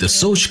with the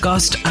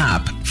Sochcast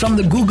app from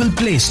the Google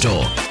Play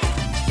Store.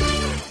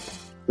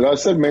 Raj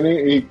sir, मैंने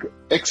एक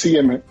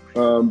ex-CM है,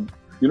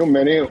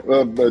 मैंने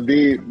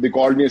they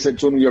called me and said,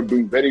 Sonu, you're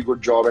doing very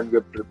good job and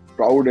we're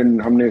proud,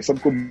 and हमने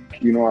सबको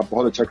आप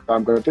बहुत अच्छा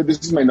काम कर रहे थे. This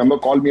is my number.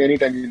 Call me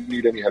anytime you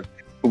need any help.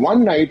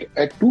 One night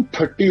at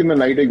 2:30 in the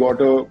night, I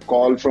got a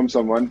call from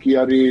someone कि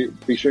यार ये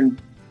patient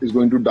is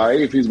going to die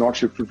if he's not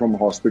shifted from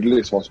hospital.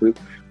 इस hospital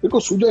देखो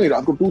सूझा नहीं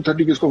रात को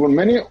 2:30 किसको फोन.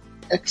 मैंने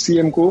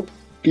ex-CM को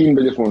 3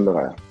 बजे फोन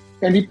लगाया,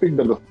 and he picked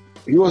up.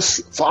 He was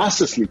fast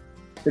asleep.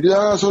 It is,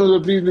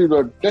 Sonu, please,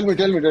 tell me.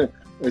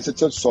 I said,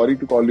 sir, sorry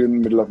to call you in the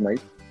middle of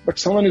night, but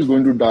someone is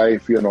going to die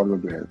if we are not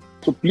going to help.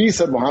 So please,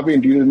 sir, वहाँ पे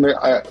interior में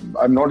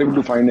I'm not able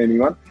to find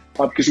anyone.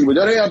 आप किसी को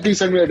बजा रहे हैं, आप please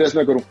send me address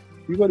में करो.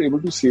 We were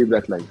able to save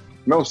that life.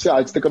 मैं उससे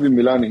आज तक कभी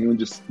मिला नहीं हूँ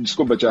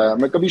जिसको बचाया.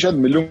 मैं कभी शायद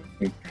मिलूंगा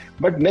नहीं.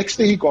 But next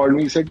day he called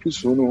me. He said कि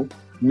Sonu,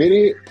 मेरे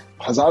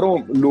हजारों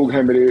लोग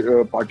हैं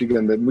मेरे पार्टी के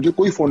अंदर, मुझे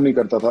कोई फोन नहीं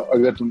करता था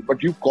अगर तुम,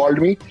 but you called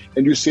me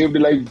and you saved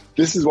life.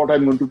 This is what I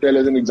am going to tell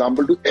as an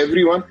example to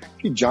everyone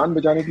कि जान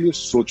बचाने के लिए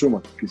सोचो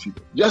मत किसी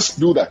को. Just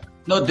do that.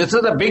 No, this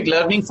is a big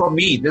learning for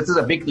me.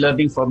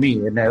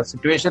 In a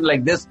situation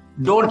like this,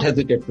 don't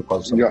hesitate to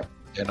call someone.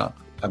 Yeah.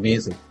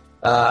 Amazing.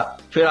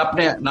 फिर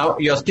आपने, now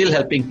you're still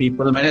helping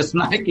people. मैंने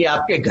सुना है कि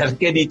आपके घर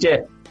के नीचे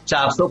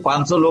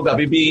 400-500 लोग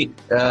अभी भी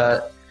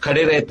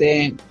खड़े रहते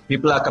हैं.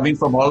 People are coming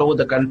from all over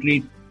the country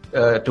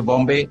to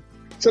Bombay.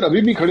 Sir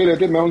अभी भी खड़े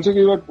रहते हैं. मैं उनसे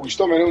कई बार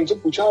पूछता हूँ, मैंने उनसे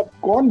पूछा आप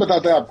कौन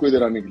बताता है आपको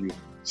इधर आने के लिए.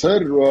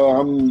 सर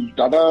हम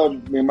टाटा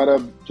में हमारा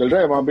चल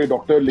रहा है, वहाँ पे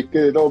डॉक्टर लिख के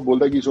देता है,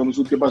 बोलता है कि सोनू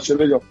सूद के पास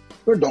चले जाओ.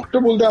 तो डॉक्टर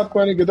बोलता है आपको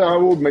आने, कहता है हाँ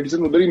वो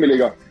मेडिसिन उधर ही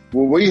मिलेगा,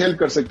 वो वही हेल्प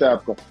कर सकता है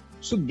आपका.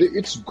 So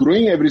it's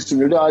growing every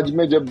single day. आज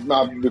मैं जब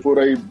before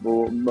I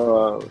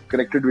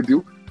connected with you,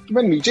 तो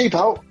मैं नीचे ही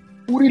था,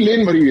 पूरी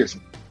लेन भरी हुई है,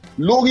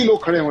 लोग ही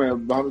लोग खड़े हुए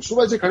हैं,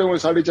 सुबह से खड़े हुए हैं,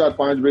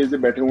 4:30-5 बजे से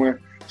बैठे हुए हैं,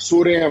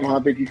 सो रहे हैं वहां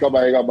पे कि कब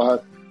आएगा बाहर.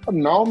 अब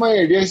नाउ माई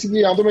आइडिया है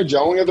कि या तो मैं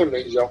जाऊं या तो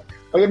नहीं जाऊं.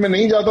 अगर मैं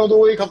नहीं जाता हूं तो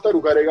वो 1 हफ्ता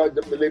रुका रहेगा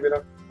जब मिले बिना,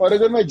 और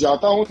अगर मैं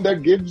जाता हूं that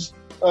gives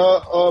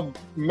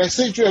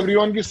message to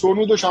everyone कि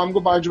सोनू तो शाम को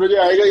 5 बजे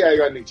आएगा ही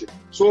आएगा नीचे.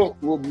 सो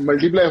वो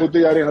मल्टीप्लाई होते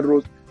जा रहे हैं हर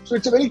रोज. So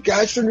it's a very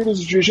catch to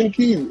situation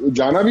कि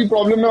जाना भी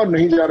प्रॉब्लम है और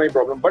नहीं जाना ही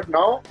problem. But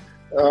now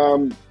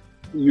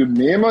you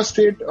name a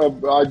state.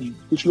 आज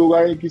कुछ लोग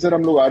आए कि सर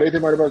हम लोग आ रहे थे,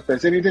 हमारे पास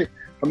पैसे नहीं थे,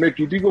 हमने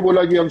टीटी को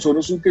बोला कि हम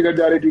सोनू सूद के घर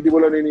जा रहे हैं. टीटी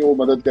बोला नहीं वो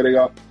मदद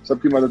करेगा,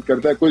 सबकी मदद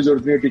करता है, कोई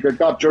जरूरत नहीं है टिकट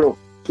का, आप चढ़ो.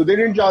 सो they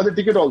didn't charge the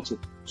ticket also.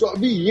 सो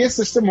अभी ये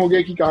सिस्टम हो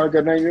गया कि कहाँ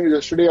करना है.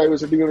 Yesterday I was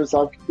sitting on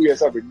साहब कोई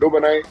ऐसा विंडो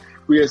बनाए,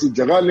 कोई ऐसी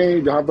जगह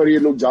लें जहां पर ये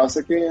लोग जा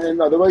सके.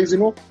 And otherwise I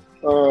don't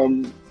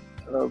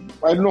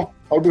know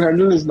how to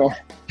handle this now.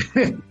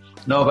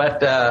 No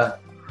but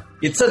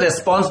it's a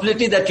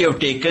responsibility that you have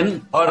taken.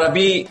 और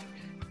अभी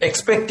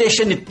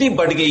एक्सपेक्टेशन इतनी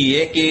बढ़ गई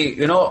है कि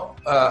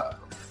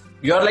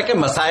you are like a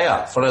messiah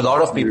for a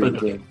lot of people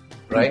today,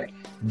 right?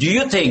 Do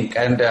you think,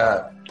 and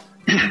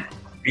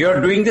you're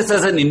doing this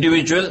as an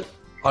individual,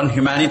 on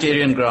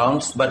humanitarian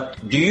grounds, but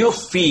do you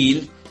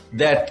feel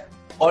that,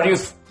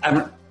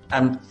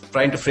 I'm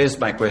trying to phrase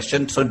my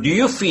question. So do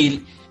you feel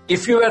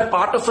if you were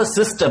part of a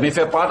system, if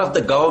you're part of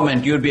the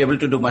government, you'd be able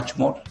to do much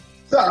more?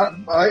 So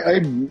I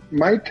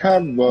might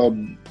have,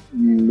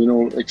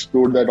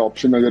 explored that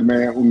option अगर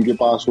मैं उनके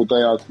पास होता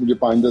है. आज मुझे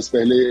 5-10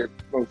 पहले,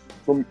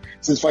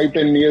 since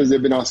 5-10 years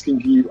they've been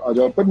asking कि आ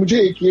जाओ. पर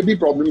मुझे एक ये भी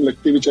problem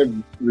लगती है, which I've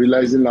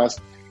realized in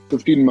last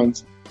 15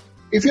 months.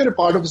 If you're a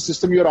part of a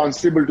system, you're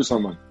answerable to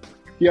someone.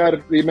 यार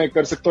ये मैं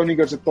कर सकता हूँ नहीं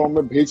कर सकता हूँ,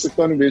 मैं भेज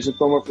सकता हूँ नहीं भेज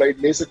सकता हूँ, मैं फ्लाइट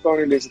ले सकता हूँ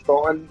नहीं ले सकता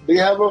हूँ. And they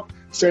have a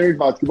standard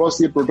path कि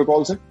बॉस ये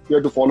प्रोटोकॉल्स है, you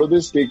have to follow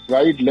this, take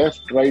right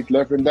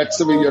left and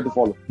that's the way you have to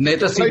follow. नहीं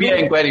तो सीबीआई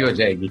इंक्वायरी हो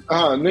जाएगी.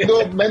 हाँ, नहीं तो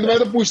मैं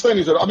तो पूछता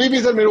नहीं सर. अभी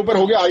भी सर मेरे ऊपर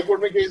हो गया, हाई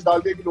कोर्ट में केस डाल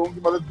दिया कि लोगों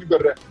की मदद क्यों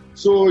कर रहे हैं.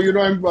 सो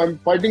आई एम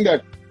फाइटिंग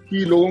दैट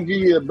कि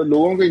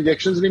लोगों को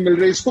इंजेक्शन नहीं मिल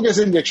रहे, इसको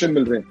कैसे इंजेक्शन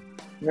मिल रहे हैं.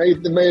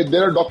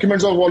 There are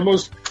documents of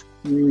almost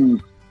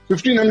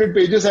 1500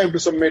 pages I have to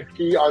submit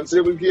कि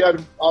answerable कि यार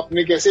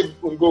आपने कैसे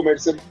उनको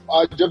मेडिसिन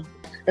आज जब.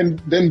 एंड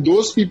देन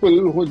दोज पीपल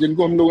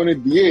जिनको हम लोगों ने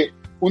दिए,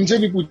 उनसे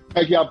भी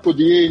पूछा कि आपको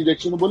दिए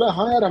इंजेक्शन. बोला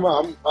हाँ यार हम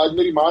आज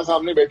मेरी माँ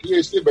सामने बैठी है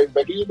इसलिए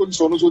बैठी है क्योंकि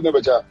सोनू सूद ने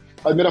बचा.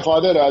 आज मेरा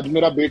फादर है, आज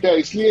मेरा बेटा है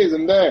इसलिए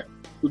जिंदा है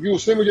क्योंकि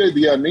उसने मुझे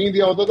दिया. नहीं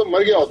दिया होता तो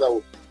मर गया होता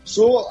वो.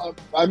 सो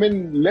I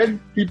mean let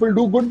people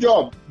do good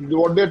job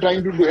what they are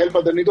trying to do, help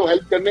other. नहीं तो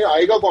हेल्प करने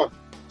आएगा कौन.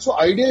 सो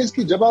आइडिया इज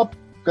कि जब आप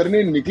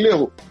करने निकले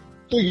हो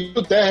तो ये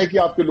तो तय है कि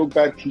आपके लोग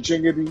पैर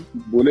खींचेंगे भी,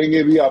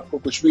 बोलेंगे भी, आपको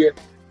कुछ भी है.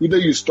 Either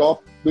you stop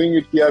doing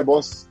it कि यार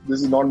boss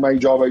this is not my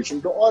job, I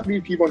shouldn't, or you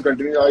keep on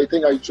continuing. I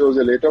think I chose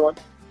a later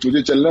one.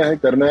 मुझे चलना है,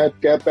 करना है,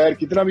 क्या पैर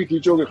कितना भी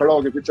खींचोगे खड़ा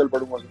होके फिर चल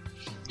पड़ूंगा.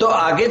 तो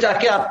आगे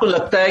जाके आपको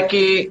लगता है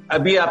कि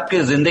अभी आपके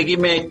जिंदगी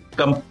में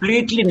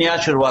कंप्लीटली नया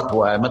शुरुआत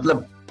हुआ है.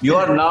 मतलब you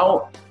are now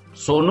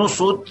Sonu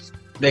Sood.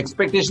 The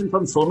expectation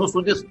from Sonu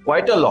Sood is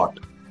quite a lot.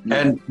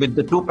 And with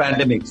the 2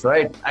 pandemics,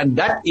 right? And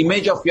that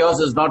image of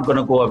yours is not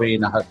going to go away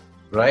in a hurry.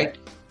 Right?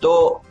 So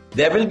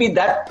there will be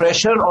that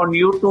pressure on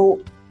you to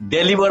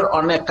deliver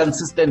on a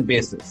consistent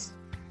basis.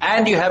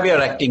 And you have your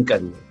acting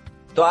career.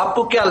 So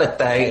आपको क्या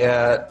लगता है?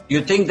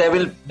 You think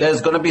there's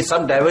going to be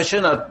some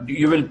diversion or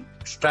you will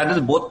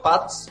straddle both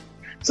paths?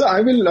 So I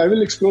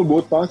will explore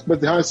both paths,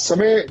 but हाँ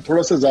समय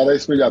थोड़ा सा ज़्यादा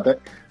इसमें जाता है.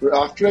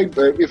 After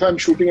if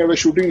I'm shooting, I was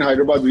shooting in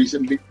Hyderabad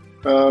recently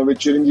with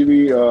Chiranjeevi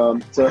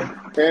sir,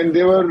 and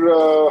there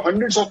were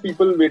hundreds of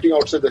people waiting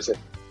outside the set.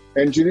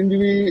 And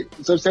Chiranjeevi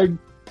sir said,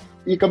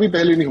 ये कभी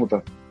पहले नहीं होता.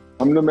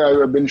 हमने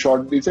I've been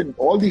shot. They said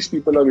all these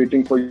people are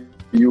waiting for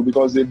you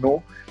because they know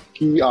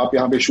कि आप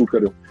यहाँ पे शूट कर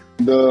रहे हो.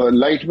 The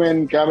lightman,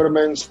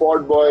 cameraman,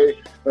 spot boy,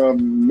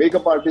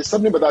 makeup artist,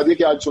 सबने बता दिया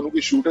कि आज सोनू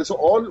की शूट है. So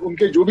all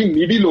उनके जो भी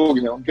नीडी लोग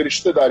हैं, उनके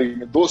रिश्तेदारी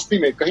में, दोस्ती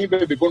में, कहीं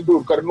पे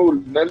बिकुंटूर,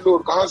 करनूल,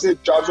 नेल्लोर, कहाँ से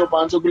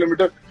 400-500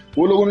 किलोमीटर,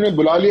 वो लोगों ने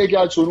बुला लिया कि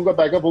आज सोनू का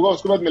पैकअप होगा,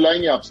 उसके बाद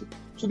मिलाएंगे आपसे.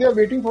 So they are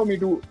waiting for me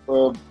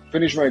to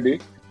finish my day.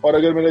 और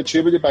अगर मेरा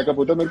 6 बजे पैकअप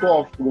होता है, मेरे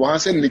को वहां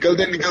से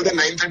निकलते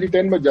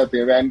 9:30-10 बज जाते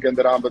हैं वैन के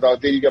अंदर. हाँ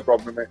बताते ही क्या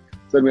प्रॉब्लम है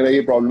सर, मेरा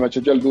ये प्रॉब्लम है,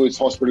 अच्छा चल तू इस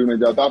हॉस्पिटल में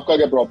जाता, आपका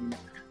क्या प्रॉब्लम है.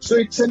 So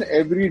it's an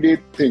everyday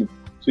thing.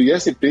 So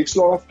yes it takes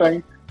lot of time.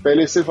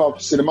 पहले सिर्फ आप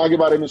सिनेमा के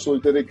बारे में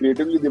सोचते थे,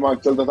 क्रिएटिवली दिमाग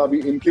चलता था. अभी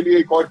इनके लिए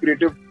एक और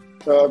क्रिएटिव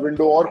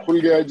विंडो और खुल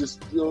गया है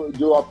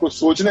जो आपको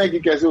सोचना है कि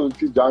कैसे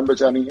उसकी जान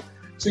बचानी है.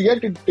 So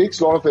yet it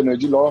takes lot of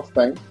energy, lot of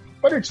time,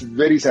 but it's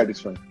very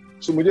satisfying.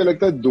 So मुझे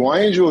लगता है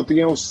दुआएं जो होती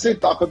हैं उससे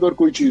ताकतवर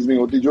कोई चीज नहीं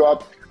होती. जो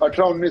आप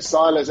 18-19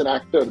 साल एज एन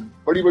एक्टर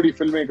बड़ी बड़ी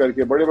फिल्में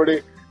करके बड़े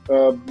बड़े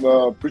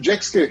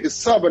प्रोजेक्ट्स के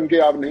हिस्सा बन के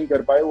आप नहीं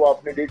कर पाए, वो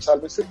आपने 1.5 साल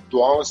में सिर्फ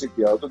दुआओं से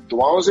किया. तो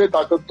दुआओं से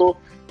ताकत तो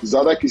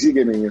ज्यादा किसी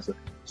के नहीं है sir.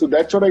 So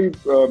that's what I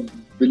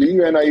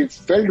believe and I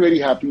felt very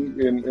happy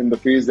in the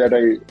phase that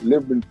I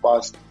lived in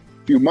past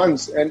few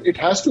months and it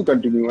has to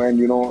continue. And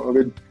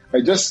with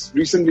I just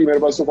recently मेरे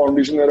पास तो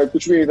foundation वगैरह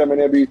कुछ भी नहीं था.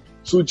 मैंने अभी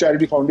सूद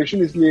charity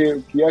foundation इसलिए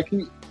किया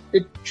कि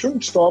it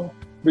shouldn't stop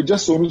with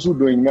just Sonu Sood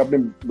doing. मैं अपने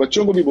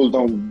बच्चों को भी बोलता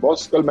हूँ,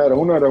 बॉस कल मैं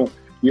रहूं ना रहूं,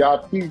 या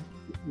आपकी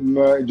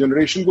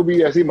जनरेशन को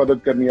भी ऐसे ही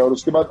मदद करनी है और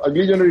उसके बाद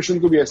अगली जनरेशन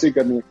को भी ऐसे ही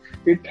करनी है.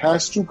 It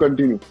has to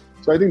continue.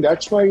 So I think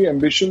that's my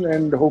ambition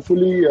and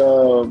hopefully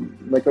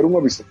मैं करूंगा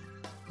भी sir.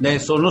 The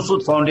Sonu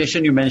Sood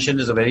Foundation you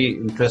mentioned is a very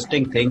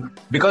interesting thing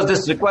because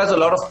this requires a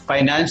lot of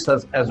finance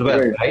as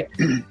well, right?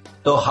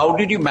 So how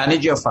did you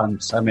manage your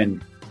funds? I mean,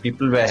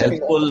 people were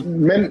helpful.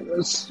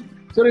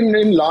 Sir,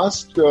 in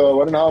last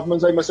 1.5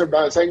 months, I must have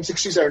signed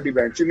 60-70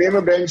 brands. You name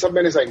a brand, सब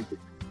मैंने sign किए.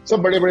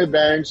 सब बड़े-बड़े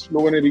brands,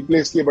 लोगों ने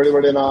replace किए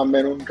बड़े-बड़े नाम,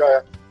 मैंने उनका,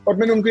 और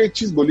मैंने उनको एक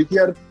चीज बोली कि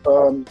यार,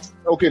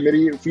 okay,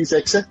 मेरी फीस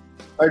X है,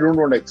 I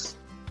don't want X.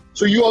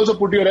 So you also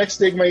put your X,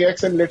 take my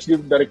X, and let's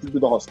give directly to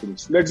the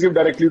hospitals. Let's give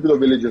directly to the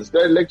villages.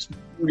 Let's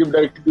give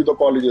directly to the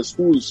colleges,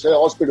 schools,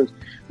 hospitals.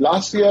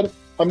 Last year,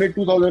 हमने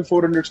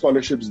 2,400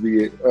 scholarships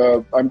दिए.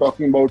 I'm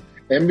talking about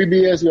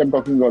MBBS, I'm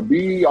talking about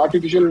B,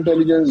 Artificial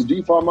Intelligence,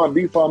 D Pharma,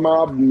 B Pharma.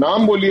 आप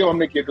नाम बोलिए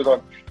हमने किए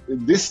 2000.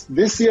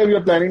 this year we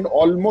are planning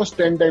almost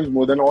 10 times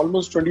more than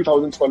almost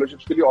 20,000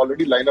 scholarships के लिए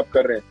already line up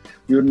कर रहे हैं.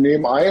 Your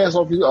name IAS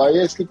office,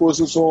 IAS के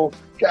courses हो,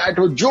 CAT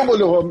हो, जो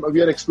बोले हो,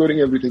 we are exploring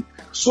everything.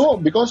 So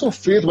because of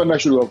faith बनना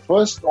शुरू हुआ.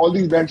 First all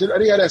these brands said,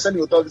 अरे यार ऐसा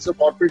नहीं होता, जैसे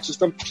corporate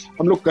system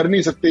हम लोग कर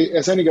नहीं सकते,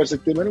 ऐसा नहीं कर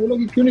सकते. मैंने बोला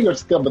कि क्यों नहीं कर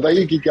सकते, आप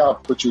बताइए कि क्या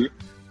आपको चाहिए,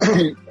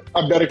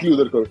 आप डायरेक्टली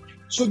उधर करो.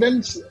 So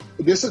then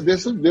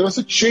there was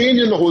a change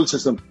in the whole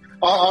system.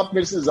 आप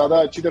मेरे से ज्यादा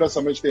अच्छी तरह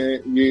समझते हैं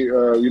ये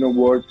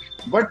word,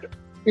 but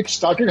it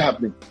started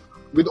happening.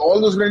 With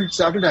all those brands, it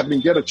started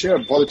happening. यार अच्छे यार,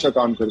 बहुत अच्छा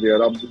काम कर दिया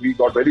यार. We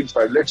got very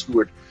inspired. Let's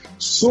do it.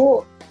 So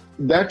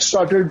that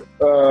started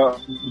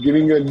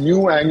giving a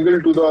new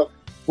angle to the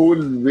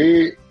whole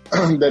way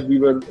that we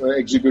were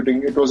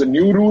executing. It was a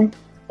new rule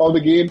of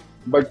the game,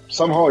 but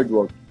somehow it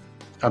worked.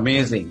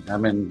 Amazing. I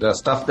mean, the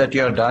stuff that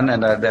you have done,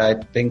 and I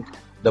think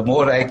the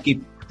more I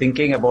keep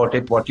thinking about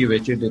it, what you've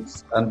achieved,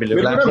 it's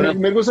unbelievable.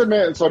 मेरे को sir,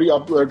 मैं sorry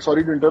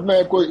to interrupt, मैं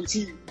आपको इसी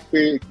पे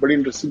एक बड़ी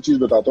interesting चीज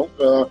बताता हूँ.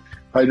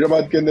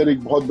 हैदराबाद के अंदर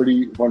एक बहुत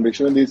बड़ी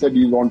फाउंडेशन है, they said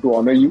we want to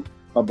honor you.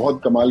 आप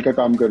बहुत कमाल का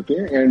काम करते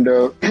हैं, and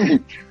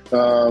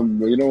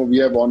we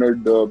have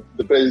honored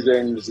the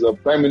presidents, the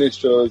prime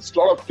ministers,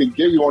 lot of things.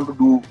 We want to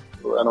do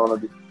an honor.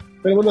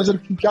 मैंने बोला सर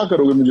क्या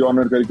करोगे मुझे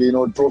ऑनर करके,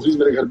 ट्रॉफीज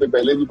मेरे घर पे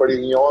पहले भी पड़ी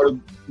हैं और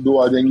 2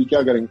 आ जाएंगी,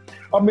 क्या करेंगे.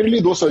 अब मेरे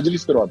लिए 2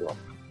 सर्जरीज करवा दो.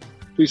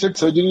 तो इसे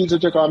सर्जरी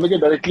सच्चा काम है कि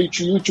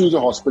directly you choose a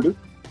hospital,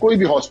 कोई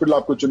भी हॉस्पिटल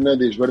आपको चुनना है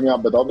देश भर में, आप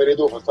बताओ. मेरे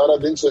तो सारा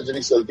दिन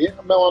सर्जरी चलती है,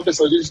 मैं वहां पे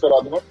सर्जरीज करा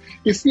दूंगा.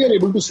 If we are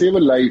able to save a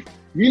life,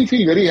 we'll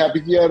feel very happy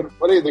कि यार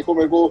अरे देखो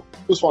मेरे को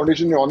उस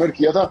फाउंडेशन ने ऑनर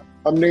किया था,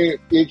 हमने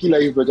A की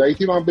लाइफ बचाई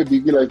थी वहां पे,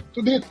 B की लाइफ.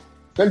 तो they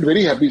felt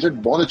very happy. Sir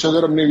बहुत अच्छा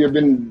सर, हमने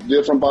been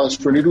there from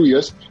past 22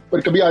 years,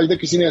 पर कभी आज तक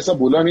किसी ने ऐसा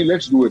बोला नहीं,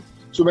 लेट्स डू इट.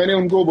 सो मैंने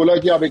उनको बोला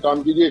कि आप एक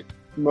काम कीजिए,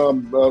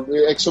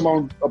 X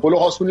amount अपोलो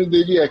हॉस्पिटल दे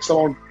दीजिए, X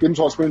amount किम्स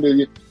हॉस्पिटल दे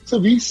दीजिए. So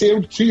we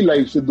saved 3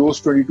 lives with those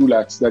 22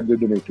 lakhs that they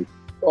donated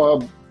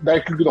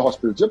directly to the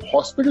hospitals. जब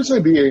hospitals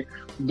में दिए,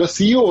 the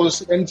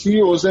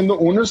CEOs and the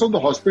owners of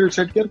the hospital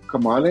said यार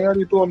कमाल है यार,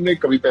 ये तो हमने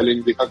कभी पहले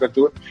नहीं देखा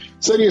करते हुए.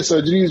 सर ये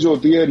सर्जरी जो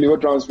होती है लिवर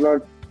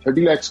ट्रांसप्लांट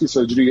 30 lakhs की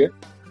सर्जरी है,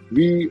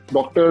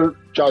 डॉक्टर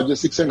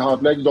चार्जेस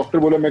 6.5 lakhs. डॉक्टर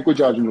बोला मैं कोई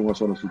चार्ज नहीं लूंगा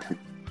सोनू सूद की.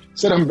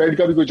 सर हम बेड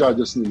का भी कोई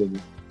चार्जेस नहीं लेंगे,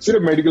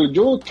 सिर्फ मेडिकल.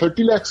 जो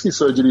 30 lakhs की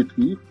सर्जरी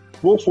थी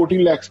वो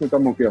 14 lakhs में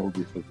कम हो गया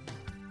होगी सर,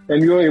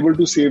 and you are able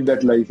to save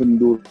that life in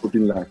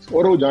 14 lakhs,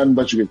 और वो जान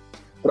बच गई.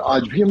 और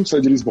आज भी हम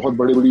सर्जरीज, बहुत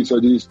बड़ी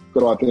सर्जरीज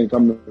करवाते हैं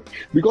कम,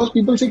 बिकॉज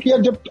पीपल से कि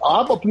यार जब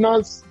आप अपना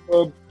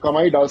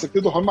कमाई डाल सकते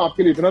हो तो हम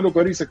आपके लिए इतना तो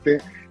कर ही सकते हैं.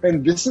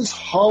 And this is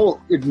how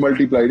it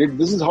multiplied it,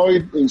 this is how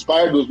it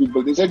inspired those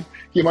people. They said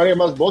कि हमारे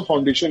पास बहुत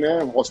फाउंडेशन है,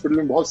 हॉस्पिटल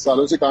में बहुत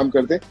सालों से काम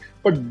करते हैं,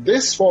 but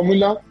this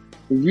formula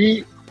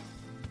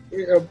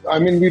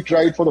we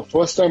tried for the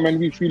first time and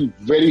we feel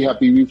very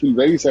happy, we feel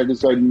very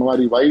satisfied.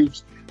 हमारी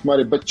wives,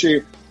 हमारे बच्चे,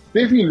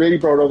 they feel very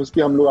proud of us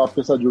कि हम लोग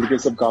आपके साथ जुड़ के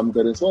सब काम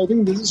करें. So I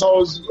think this is how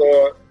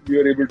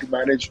we are able to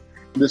manage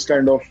this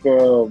kind of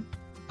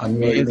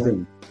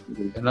amazing,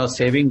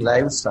 saving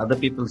lives, other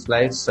people's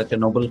lives, such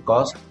a noble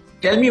cause.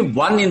 Tell me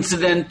one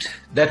incident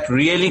that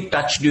really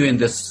touched you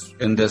in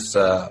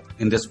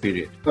this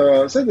period.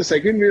 Sir, the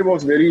second wave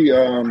was very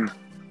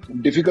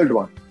difficult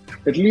one.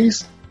 At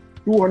least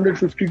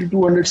 250 to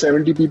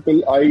 270 people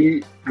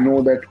I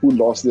know that who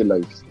lost their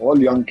lives.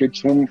 All young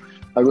kids whom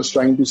I was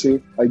trying to save.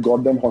 I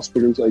got them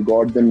hospitals, I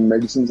got them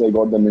medicines, I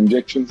got them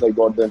injections, I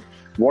got them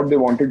what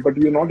they wanted,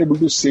 but we were not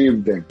able to save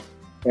them.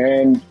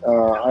 And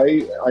I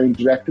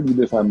interacted with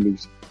their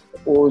families.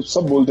 वो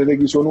सब बोलते थे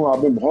कि सोनू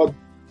आपने बहुत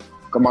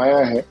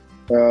कमाया है,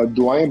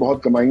 दुआएं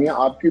बहुत कमाई हैं,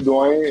 आपकी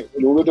दुआएं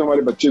लोगे तो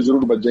हमारे बच्चे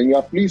जरूर बच जाएंगे,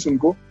 आप प्लीज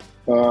उनको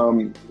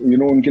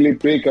उनके लिए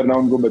प्रे करना,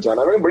 उनको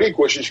बचाना. मैंने बड़ी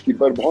कोशिश की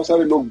पर बहुत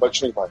सारे लोग बच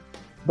नहीं पाए,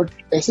 बट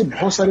ऐसे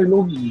बहुत सारे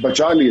लोग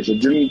बचा लिए सर,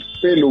 जिन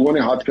पे लोगों ने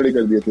हाथ खड़े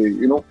कर दिए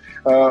थे.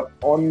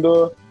 On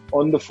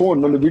the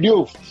phone, on the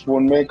video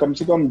phone में कम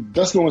से कम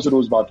 10 लोगों से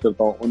रोज बात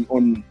करता हूँ,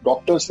 उन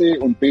डॉक्टर से,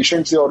 उन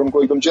पेशेंट से, और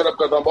उनको एकदम चेयरअप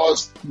करता हूँ, बहुत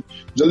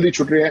जल्दी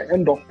छुट रहे हैं.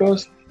 And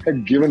doctors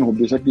had given hope,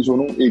 जैसा कि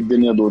सोनू 1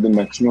 दिन या 2 दिन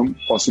मैक्सिमम,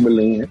 पॉसिबल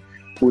नहीं है,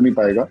 हो नहीं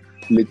पाएगा,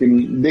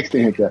 लेकिन देखते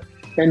हैं क्या.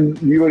 And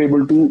we were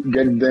able to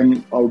get them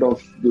out of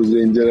those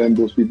danger and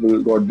those people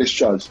got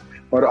discharged.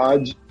 और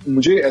आज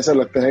मुझे ऐसा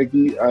लगता है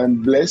कि I am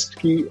blessed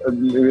कि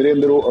मेरे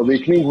अंदर वो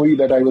awakening हुई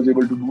that I was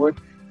able to do it.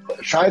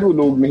 शायद वो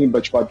लोग नहीं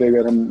बच पाते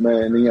अगर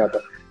मैं नहीं आता.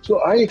 So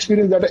I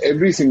experience that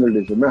every single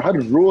day. मैं हर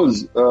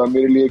रोज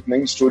मेरे लिए एक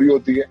नई स्टोरी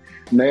होती है,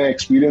 नया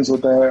एक्सपीरियंस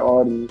होता है,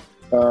 और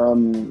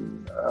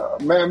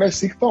मैं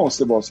सीखता हूँ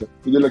उससे बहुत से.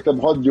 मुझे लगता है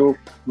बहुत जो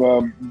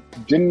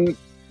जिन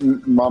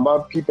माँ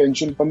बाप की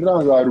पेंशन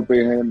 15,000 रुपए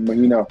है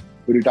महीना,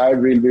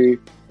 रिटायर्ड रेलवे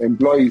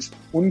एम्प्लॉइज,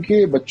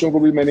 उनके बच्चों को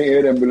भी मैंने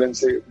एयर एम्बुलेंस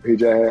से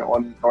भेजा है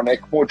ऑन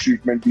एक्मो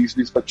ट्रीटमेंट,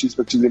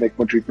 20-25 दिन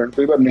एक्मो ट्रीटमेंट.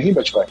 कई बार नहीं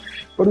बच पाए,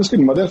 पर उसके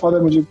मदर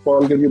फादर मुझे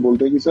कॉल करके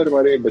बोलते हैं कि सर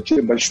हमारे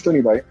बच्चे बच तो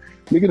नहीं पाए,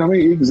 लेकिन हमें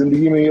एक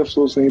जिंदगी में ये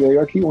अफसोस नहीं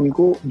रहेगा कि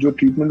उनको जो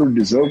ट्रीटमेंट वो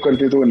डिजर्व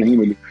करते थे वो नहीं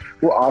मिली.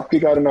 वो आपके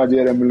कारण आज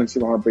एयर एम्बुलेंस से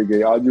वहां पे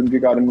गए, आज उनके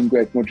कारण उनको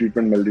एक्मो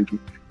ट्रीटमेंट मिल रही थी,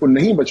 वो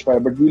नहीं बच पाए.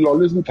 But we will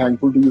always be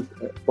thankful to you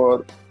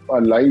for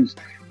our lives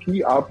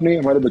कि आपने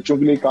हमारे बच्चों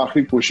के लिए एक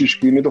आखिरी कोशिश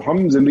की। नहीं तो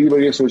हम जिंदगी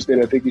भर ये सोचते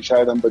रहते कि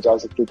शायद हम बचा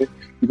सकते थे,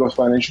 because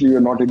financially we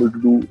are not able to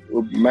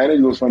do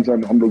manage those funds,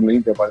 हम लोग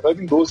नहीं कर पाते। I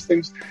think those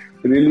things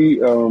really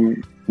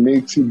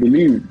makes you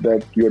believe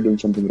that you are doing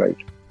something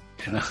right.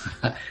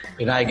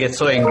 I get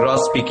so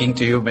engrossed speaking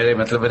to you.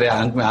 मेरे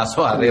आंख में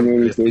आंसू आ रहे हैं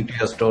listening to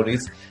your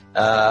stories.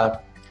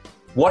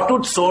 What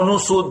would Sonu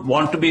Sood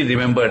want to be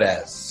remembered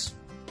as?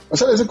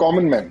 Sir, as a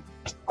common man,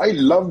 I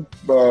love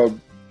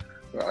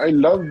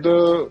the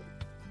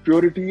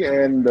purity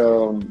and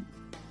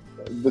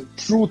the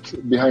truth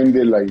behind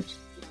their lives.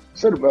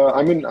 Sir,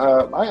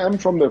 I am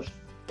from the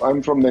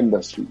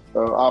industry.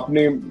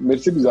 आपने मेरे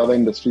से भी ज्यादा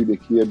industry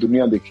देखी है,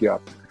 दुनिया देखी है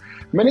आपने।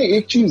 मैंने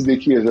एक चीज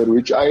देखी है sir,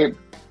 which I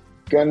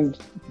can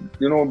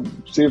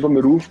say from the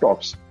roof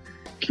tops,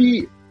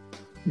 कि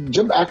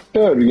जब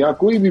एक्टर या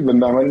कोई भी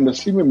बंदा हमारी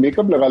इंडस्ट्री में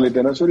मेकअप लगा लेता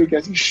है ना सर, एक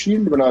ऐसी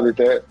शील्ड बना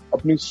देता है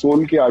अपनी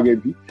सोल के आगे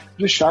भी,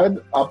 जो शायद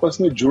आपस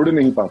में जुड़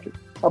नहीं पाते।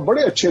 आप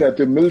बड़े अच्छे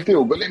रहते हो, मिलते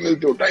हो, गले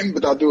मिलते हो, टाइम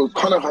बताते हो,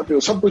 खाना खाते हो,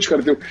 सब कुछ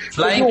करते हो,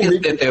 फ्लाइंग किस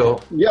देते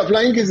हो, या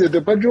फ्लाइंग किस देते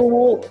हो, पर जो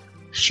वो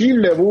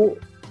शील्ड है वो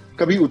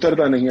कभी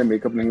उतरता नहीं है,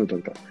 मेकअप नहीं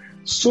उतरता।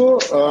 सो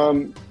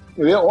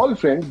वे आर ऑल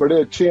फ्रेंड, बड़े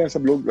अच्छे हैं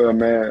सब लोग।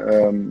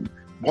 मैं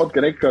बहुत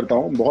कनेक्ट करता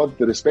हूँ, बहुत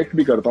रिस्पेक्ट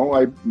भी करता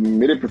हूँ।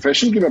 मेरे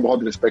प्रोफेशन की मैं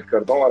बहुत रिस्पेक्ट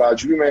करता हूँ, और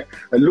आज भी मैं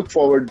look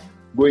forward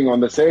going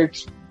on the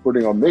sets,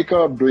 putting on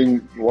makeup, doing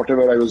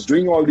whatever I was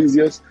doing all these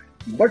years.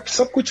 But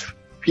सब कुछ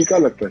फीका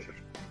लगता है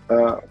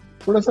सर,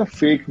 थोड़ा सा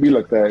फेक भी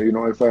लगता है,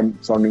 if I am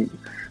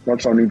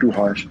not sounding too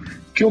harsh,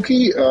 क्योंकि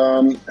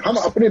हम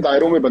अपने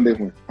दायरों में बंधे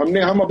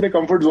हुए, हम अपने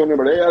कंफर्ट जोन में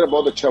बढ़े। यार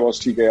बहुत अच्छा है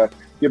बॉस, ठीक है यार,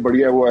 ये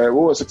बढ़िया है,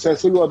 वो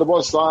सक्सेसफुल हुआ तो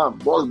बॉस, हाँ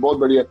बॉस बहुत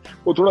बढ़िया,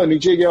 वो थोड़ा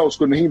नीचे गया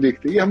उसको नहीं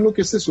देखते। ये हम लोग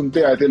किससे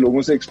सुनते आए थे,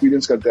 लोगों से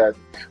एक्सपीरियंस करते आए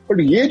थे।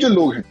 बट ये जो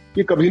लोग हैं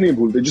ये कभी नहीं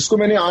भूलते। जिसको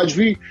मैंने आज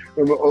भी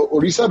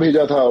उड़ीसा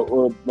भेजा था,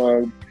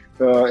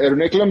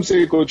 एर्नाकुलम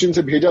से, कोचिन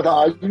से भेजा था,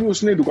 आज भी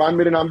उसने दुकान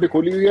मेरे नाम पे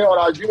खोली हुई है, और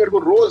आज भी मेरे को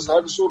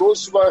रोज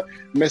सुबह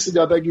मैसेज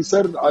आता है कि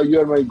sir you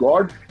are my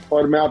god,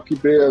 और मैं आपकी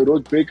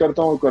रोज प्रे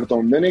करता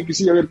हूँ। मैंने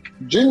अगर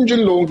जिन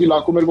लोगों की,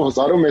 लाखों, मेरे को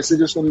हजारों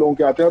मैसेजेस उन लोगों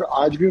के आते हैं, और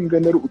आज भी उनके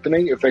अंदर उतना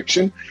ही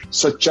अफेक्शन,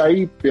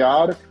 सच्चाई,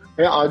 प्यार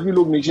है। आज भी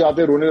लोग नीचे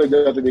आते हैं, रोने लग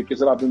जाते हैं देख के,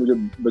 सर आपने मुझे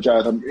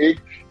बचाया था। एक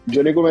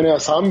जने को मैंने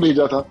असम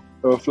भेजा था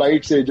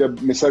फ्लाइट से, जब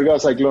निसर्गा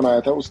साइक्लोन आया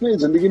था, उसने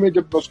जिंदगी में,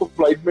 जब उसको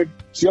फ्लाइट में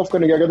सी ऑफ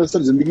करने गया था,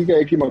 सर जिंदगी का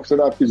एक ही मकसद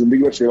है, आपकी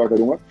जिंदगी भर सेवा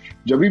करूंगा,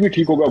 जब भी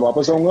ठीक होगा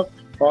वापस आऊंगा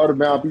और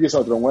मैं आप ही के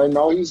साथ रहूंगा। And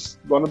now he is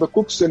one of the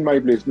cooks in my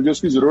place. मुझे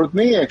उसकी जरूरत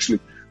नहीं है एक्चुअली,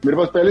 मेरे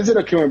पास पहले से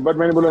रखे हुए हैं, बट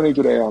मैंने बोला नहीं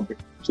तो रहे यहाँ पे।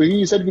 सो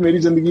ही सेड कि मेरी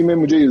जिंदगी में,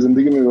 मुझे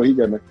जिंदगी में वही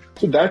करना है।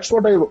 So that's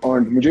what I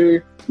earned. मुझे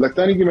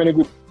लगता नहीं कि मैंने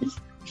कोई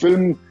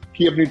फिल्म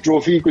की अपनी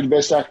ट्रॉफी, कुछ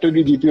बेस्ट एक्टर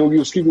की जीती होगी,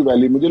 उसकी कोई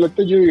वैल्यू। मुझे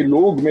लगता है जो ये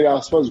लोग मेरे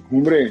आसपास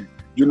घूम रहे हैं,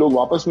 जो लोग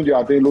वापस मुझे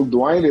आते हैं, लोग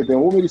दुआएं लेते हैं,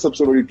 वो मेरी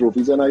सबसे बड़ी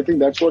trophies. And I think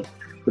that's what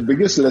the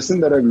biggest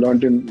lesson that I have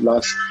learned in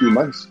last few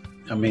months.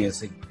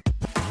 Amazing.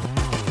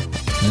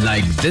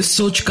 Like this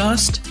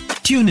Sochcast?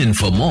 Tune in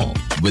for more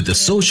with the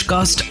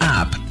Sochcast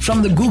app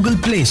from the Google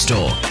Play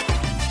Store.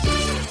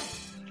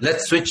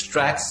 Let's switch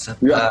tracks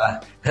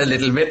a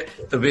little bit.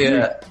 तो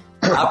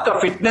आपका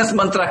fitness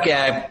मंत्र क्या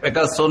है?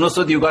 Because Sonu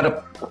Sood, you got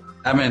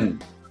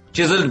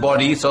chiseled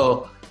body. So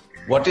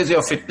what is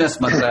your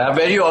fitness mantra?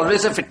 Were you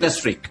always a fitness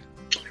freak?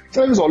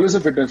 So I was always a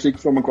fitness freak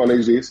from my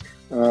college days.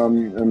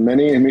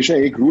 मैंने हमेशा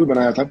एक rule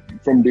बनाया था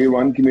from day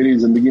one कि मेरी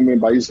जिंदगी में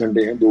 22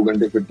 घंटे हैं, 2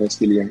 घंटे फिटनेस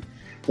के लिए हैं.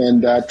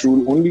 And that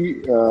rule only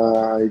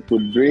I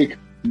could break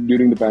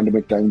during the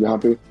pandemic time, जहाँ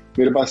पे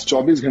मेरे पास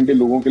 24 घंटे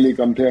लोगों के लिए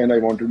कम थे and I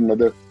wanted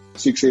another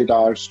 6-8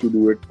 hours to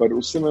do it. पर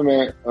उस समय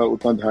मैं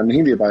उतना ध्यान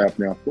नहीं दे पाया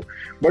अपने आप को.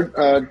 But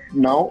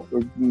now,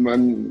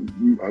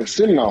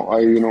 still now,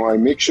 I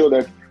make sure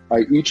that I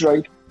eat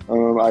right.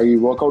 I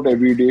work out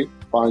every day.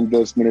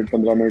 5-10 minute,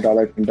 15 minute,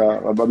 आधा घंटा.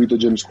 अब अभी तो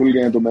जिम्स खुल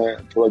गए हैं तो मैं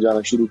थोड़ा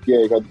जाना शुरू किया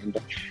 1-8 घंटा.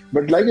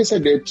 But like I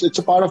said, it's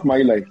a part of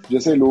my life.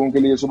 जैसे लोगों के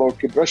लिए सुबह उठ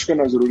के ब्रश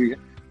करना जरूरी है,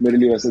 मेरे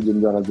लिए वैसे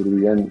जिम जाना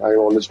जरूरी है. And I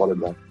always follow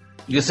that.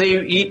 You say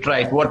you eat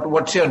right.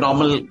 What's your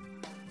normal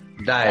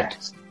diet?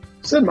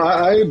 Sir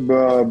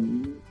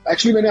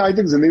actually मैंने आज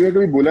तक जिंदगी में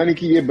कभी बोला नहीं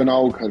कि ये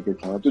बनाओ घर पे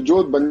खाना. तो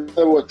जो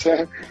बनता है वो अच्छा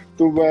है.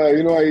 तो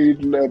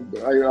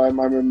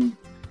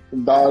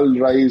दाल,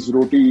 राइस,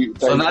 रोटी.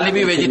 Sonali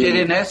भी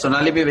वेजिटेरियन है.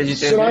 Sonali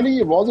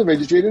was a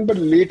vegetarian, but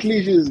lately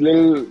she is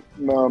little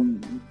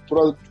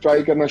थोड़ा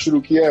ट्राई करना शुरू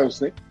किया है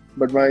उसने.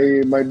 But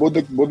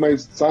both my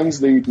sons,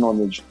 they eat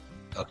non-veg.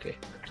 Okay.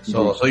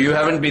 So you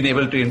haven't been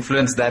able to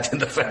influence that in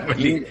the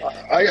family.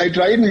 I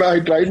tried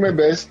my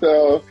best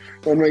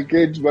on my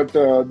kids, but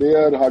they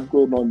are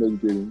hardcore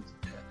non-vegetarians.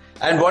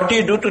 And what do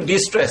you do to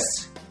de-stress?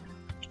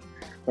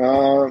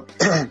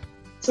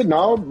 So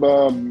now,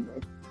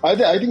 I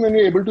think when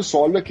you're able to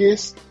solve a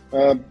case,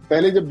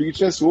 पहले जब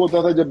de-stress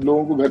होता था, जब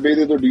लोगों को घर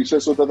भेजते तो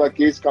de-stress होता था,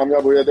 केस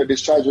कामयाब हो जाता,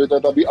 डिस्चार्ज होता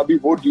था. अभी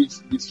वो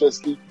de-stress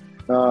की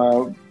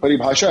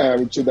परिभाषा है,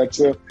 which that's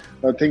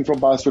a thing from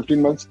past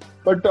 15 months.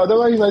 But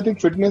otherwise, I think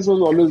fitness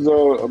was always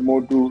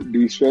more to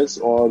de-stress.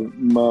 और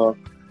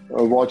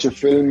watch a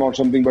film or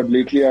something, but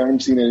lately I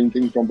haven't seen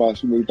anything from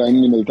past few. Time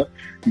नहीं मिलता.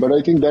 But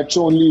I think that's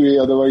the only way.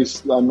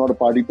 Otherwise, I'm not a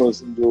party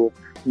person. जो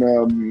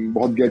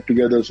बहुत get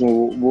together, so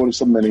वो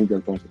सब मैं नहीं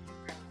करता हूँ.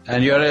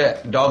 And you're a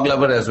dog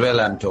lover as well,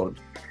 I'm told.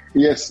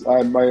 Yes,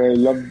 I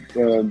love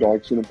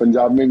dogs.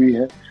 Punjab में भी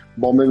है,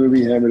 Bombay में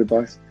भी है मेरे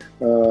पास.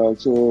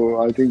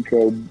 So I think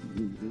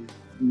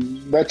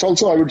that's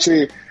also, I would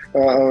say,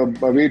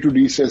 a way to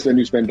de-stress when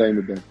you spend time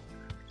with them.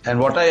 And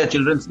what are your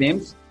children's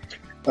names?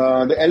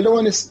 The elder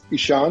one is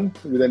Ishan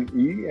with an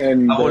E,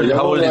 and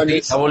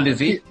how old is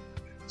he?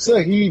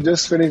 Sir, he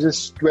just finished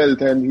his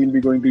 12th, and he'll be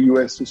going to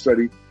US to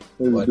study.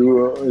 He'll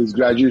do his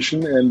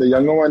graduation. And the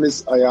younger one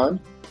is Ayan.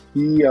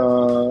 He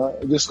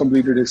just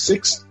completed his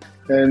 6th,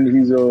 and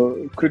he's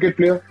a cricket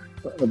player,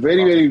 a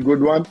very, very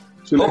good one.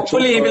 So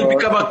hopefully he will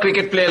become a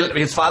cricket player.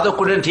 His father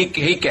couldn't, he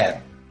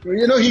can.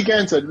 He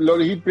can, sir.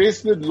 He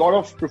plays with a lot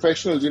of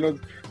professionals,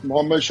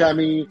 Mohammad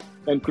Shami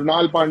and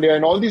Krunal Pandya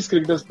and all these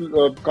cricketers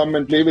come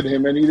and play with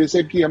him. And he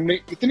said कि हमने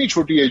इतनी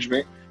छोटी as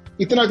में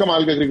इतना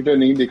कमाल का cricketer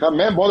नहीं देखा.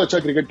 मैं बहुत अच्छा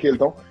क्रिकेट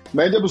खेलता हूँ.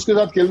 मैं जब उसके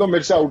साथ खेलता हूँ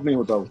मेरे से आउट नहीं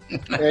होता वो.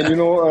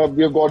 And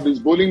we have got this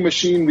bowling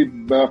machine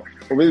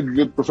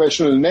with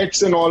professional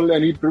nets and all,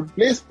 and he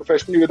plays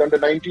professionally with under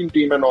 19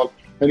 team and all.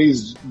 And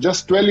he's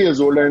just 12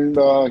 years old, and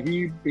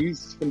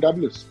he's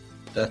fantabulous.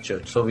 That's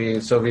it. So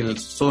we'll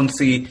soon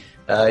see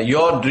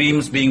your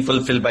dreams being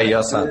fulfilled by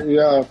your son.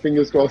 Yeah,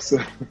 fingers crossed,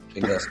 sir.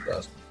 Fingers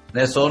crossed.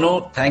 Now,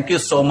 Sonu, thank you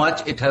so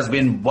much. It has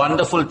been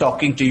wonderful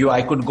talking to you.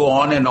 I could go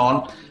on,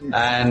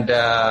 and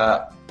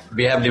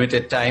we have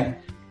limited time.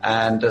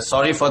 And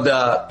sorry for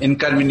the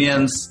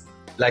inconvenience.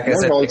 Like I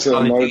said,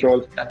 not at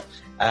all.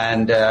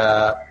 And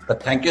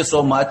but thank you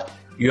so much.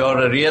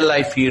 You're a real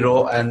life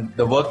hero, and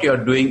the work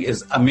you're doing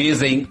is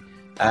amazing.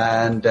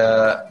 And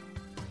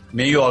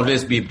may you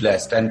always be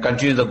blessed and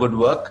continue the good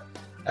work.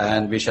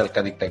 And we shall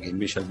connect again.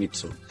 We shall meet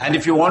soon. And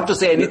if you want to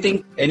say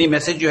anything, any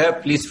message you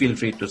have, please feel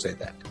free to say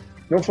that.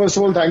 No, first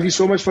of all, thank you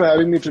so much for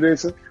having me today,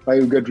 sir. I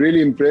get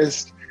really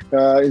impressed,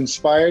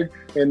 inspired,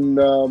 and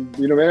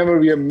whenever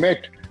we have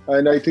met,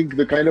 and I think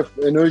the kind of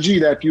energy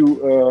that you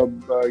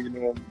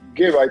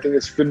give, I think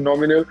is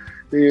phenomenal.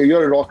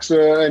 You're a rock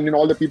star, and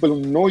all the people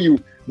who know you,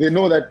 they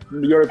know that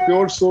you're a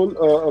pure soul,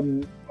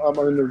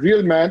 a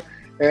real man.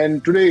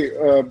 And today,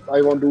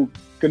 I want to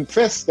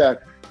confess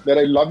that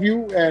I love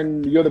you,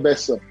 and you're the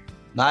best, sir.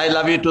 I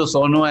love you too,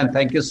 Sonu, and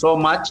thank you so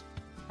much.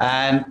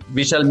 And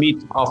we shall meet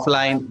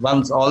offline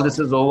once all this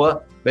is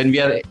over. When we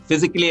are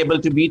physically able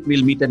to meet,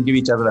 we'll meet and give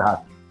each other a hug.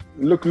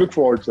 Look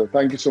forward, sir.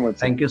 Thank you so much,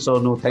 sir. Thank you,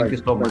 Sonu. Thank you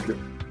so much. Thank you.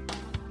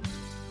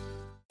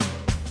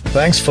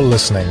 Thanks for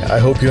listening. I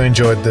hope you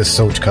enjoyed this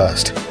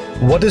Sochcast.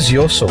 What is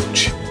your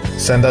Soch?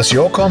 Send us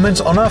your comments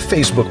on our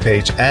Facebook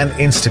page and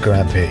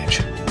Instagram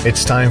page.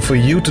 It's time for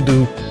you to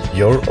do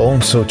your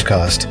own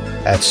Sochcast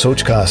at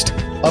Sochcast.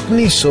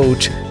 Apni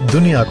Soch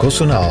Duniya ko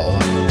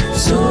sunao.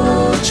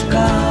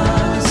 Sochcast.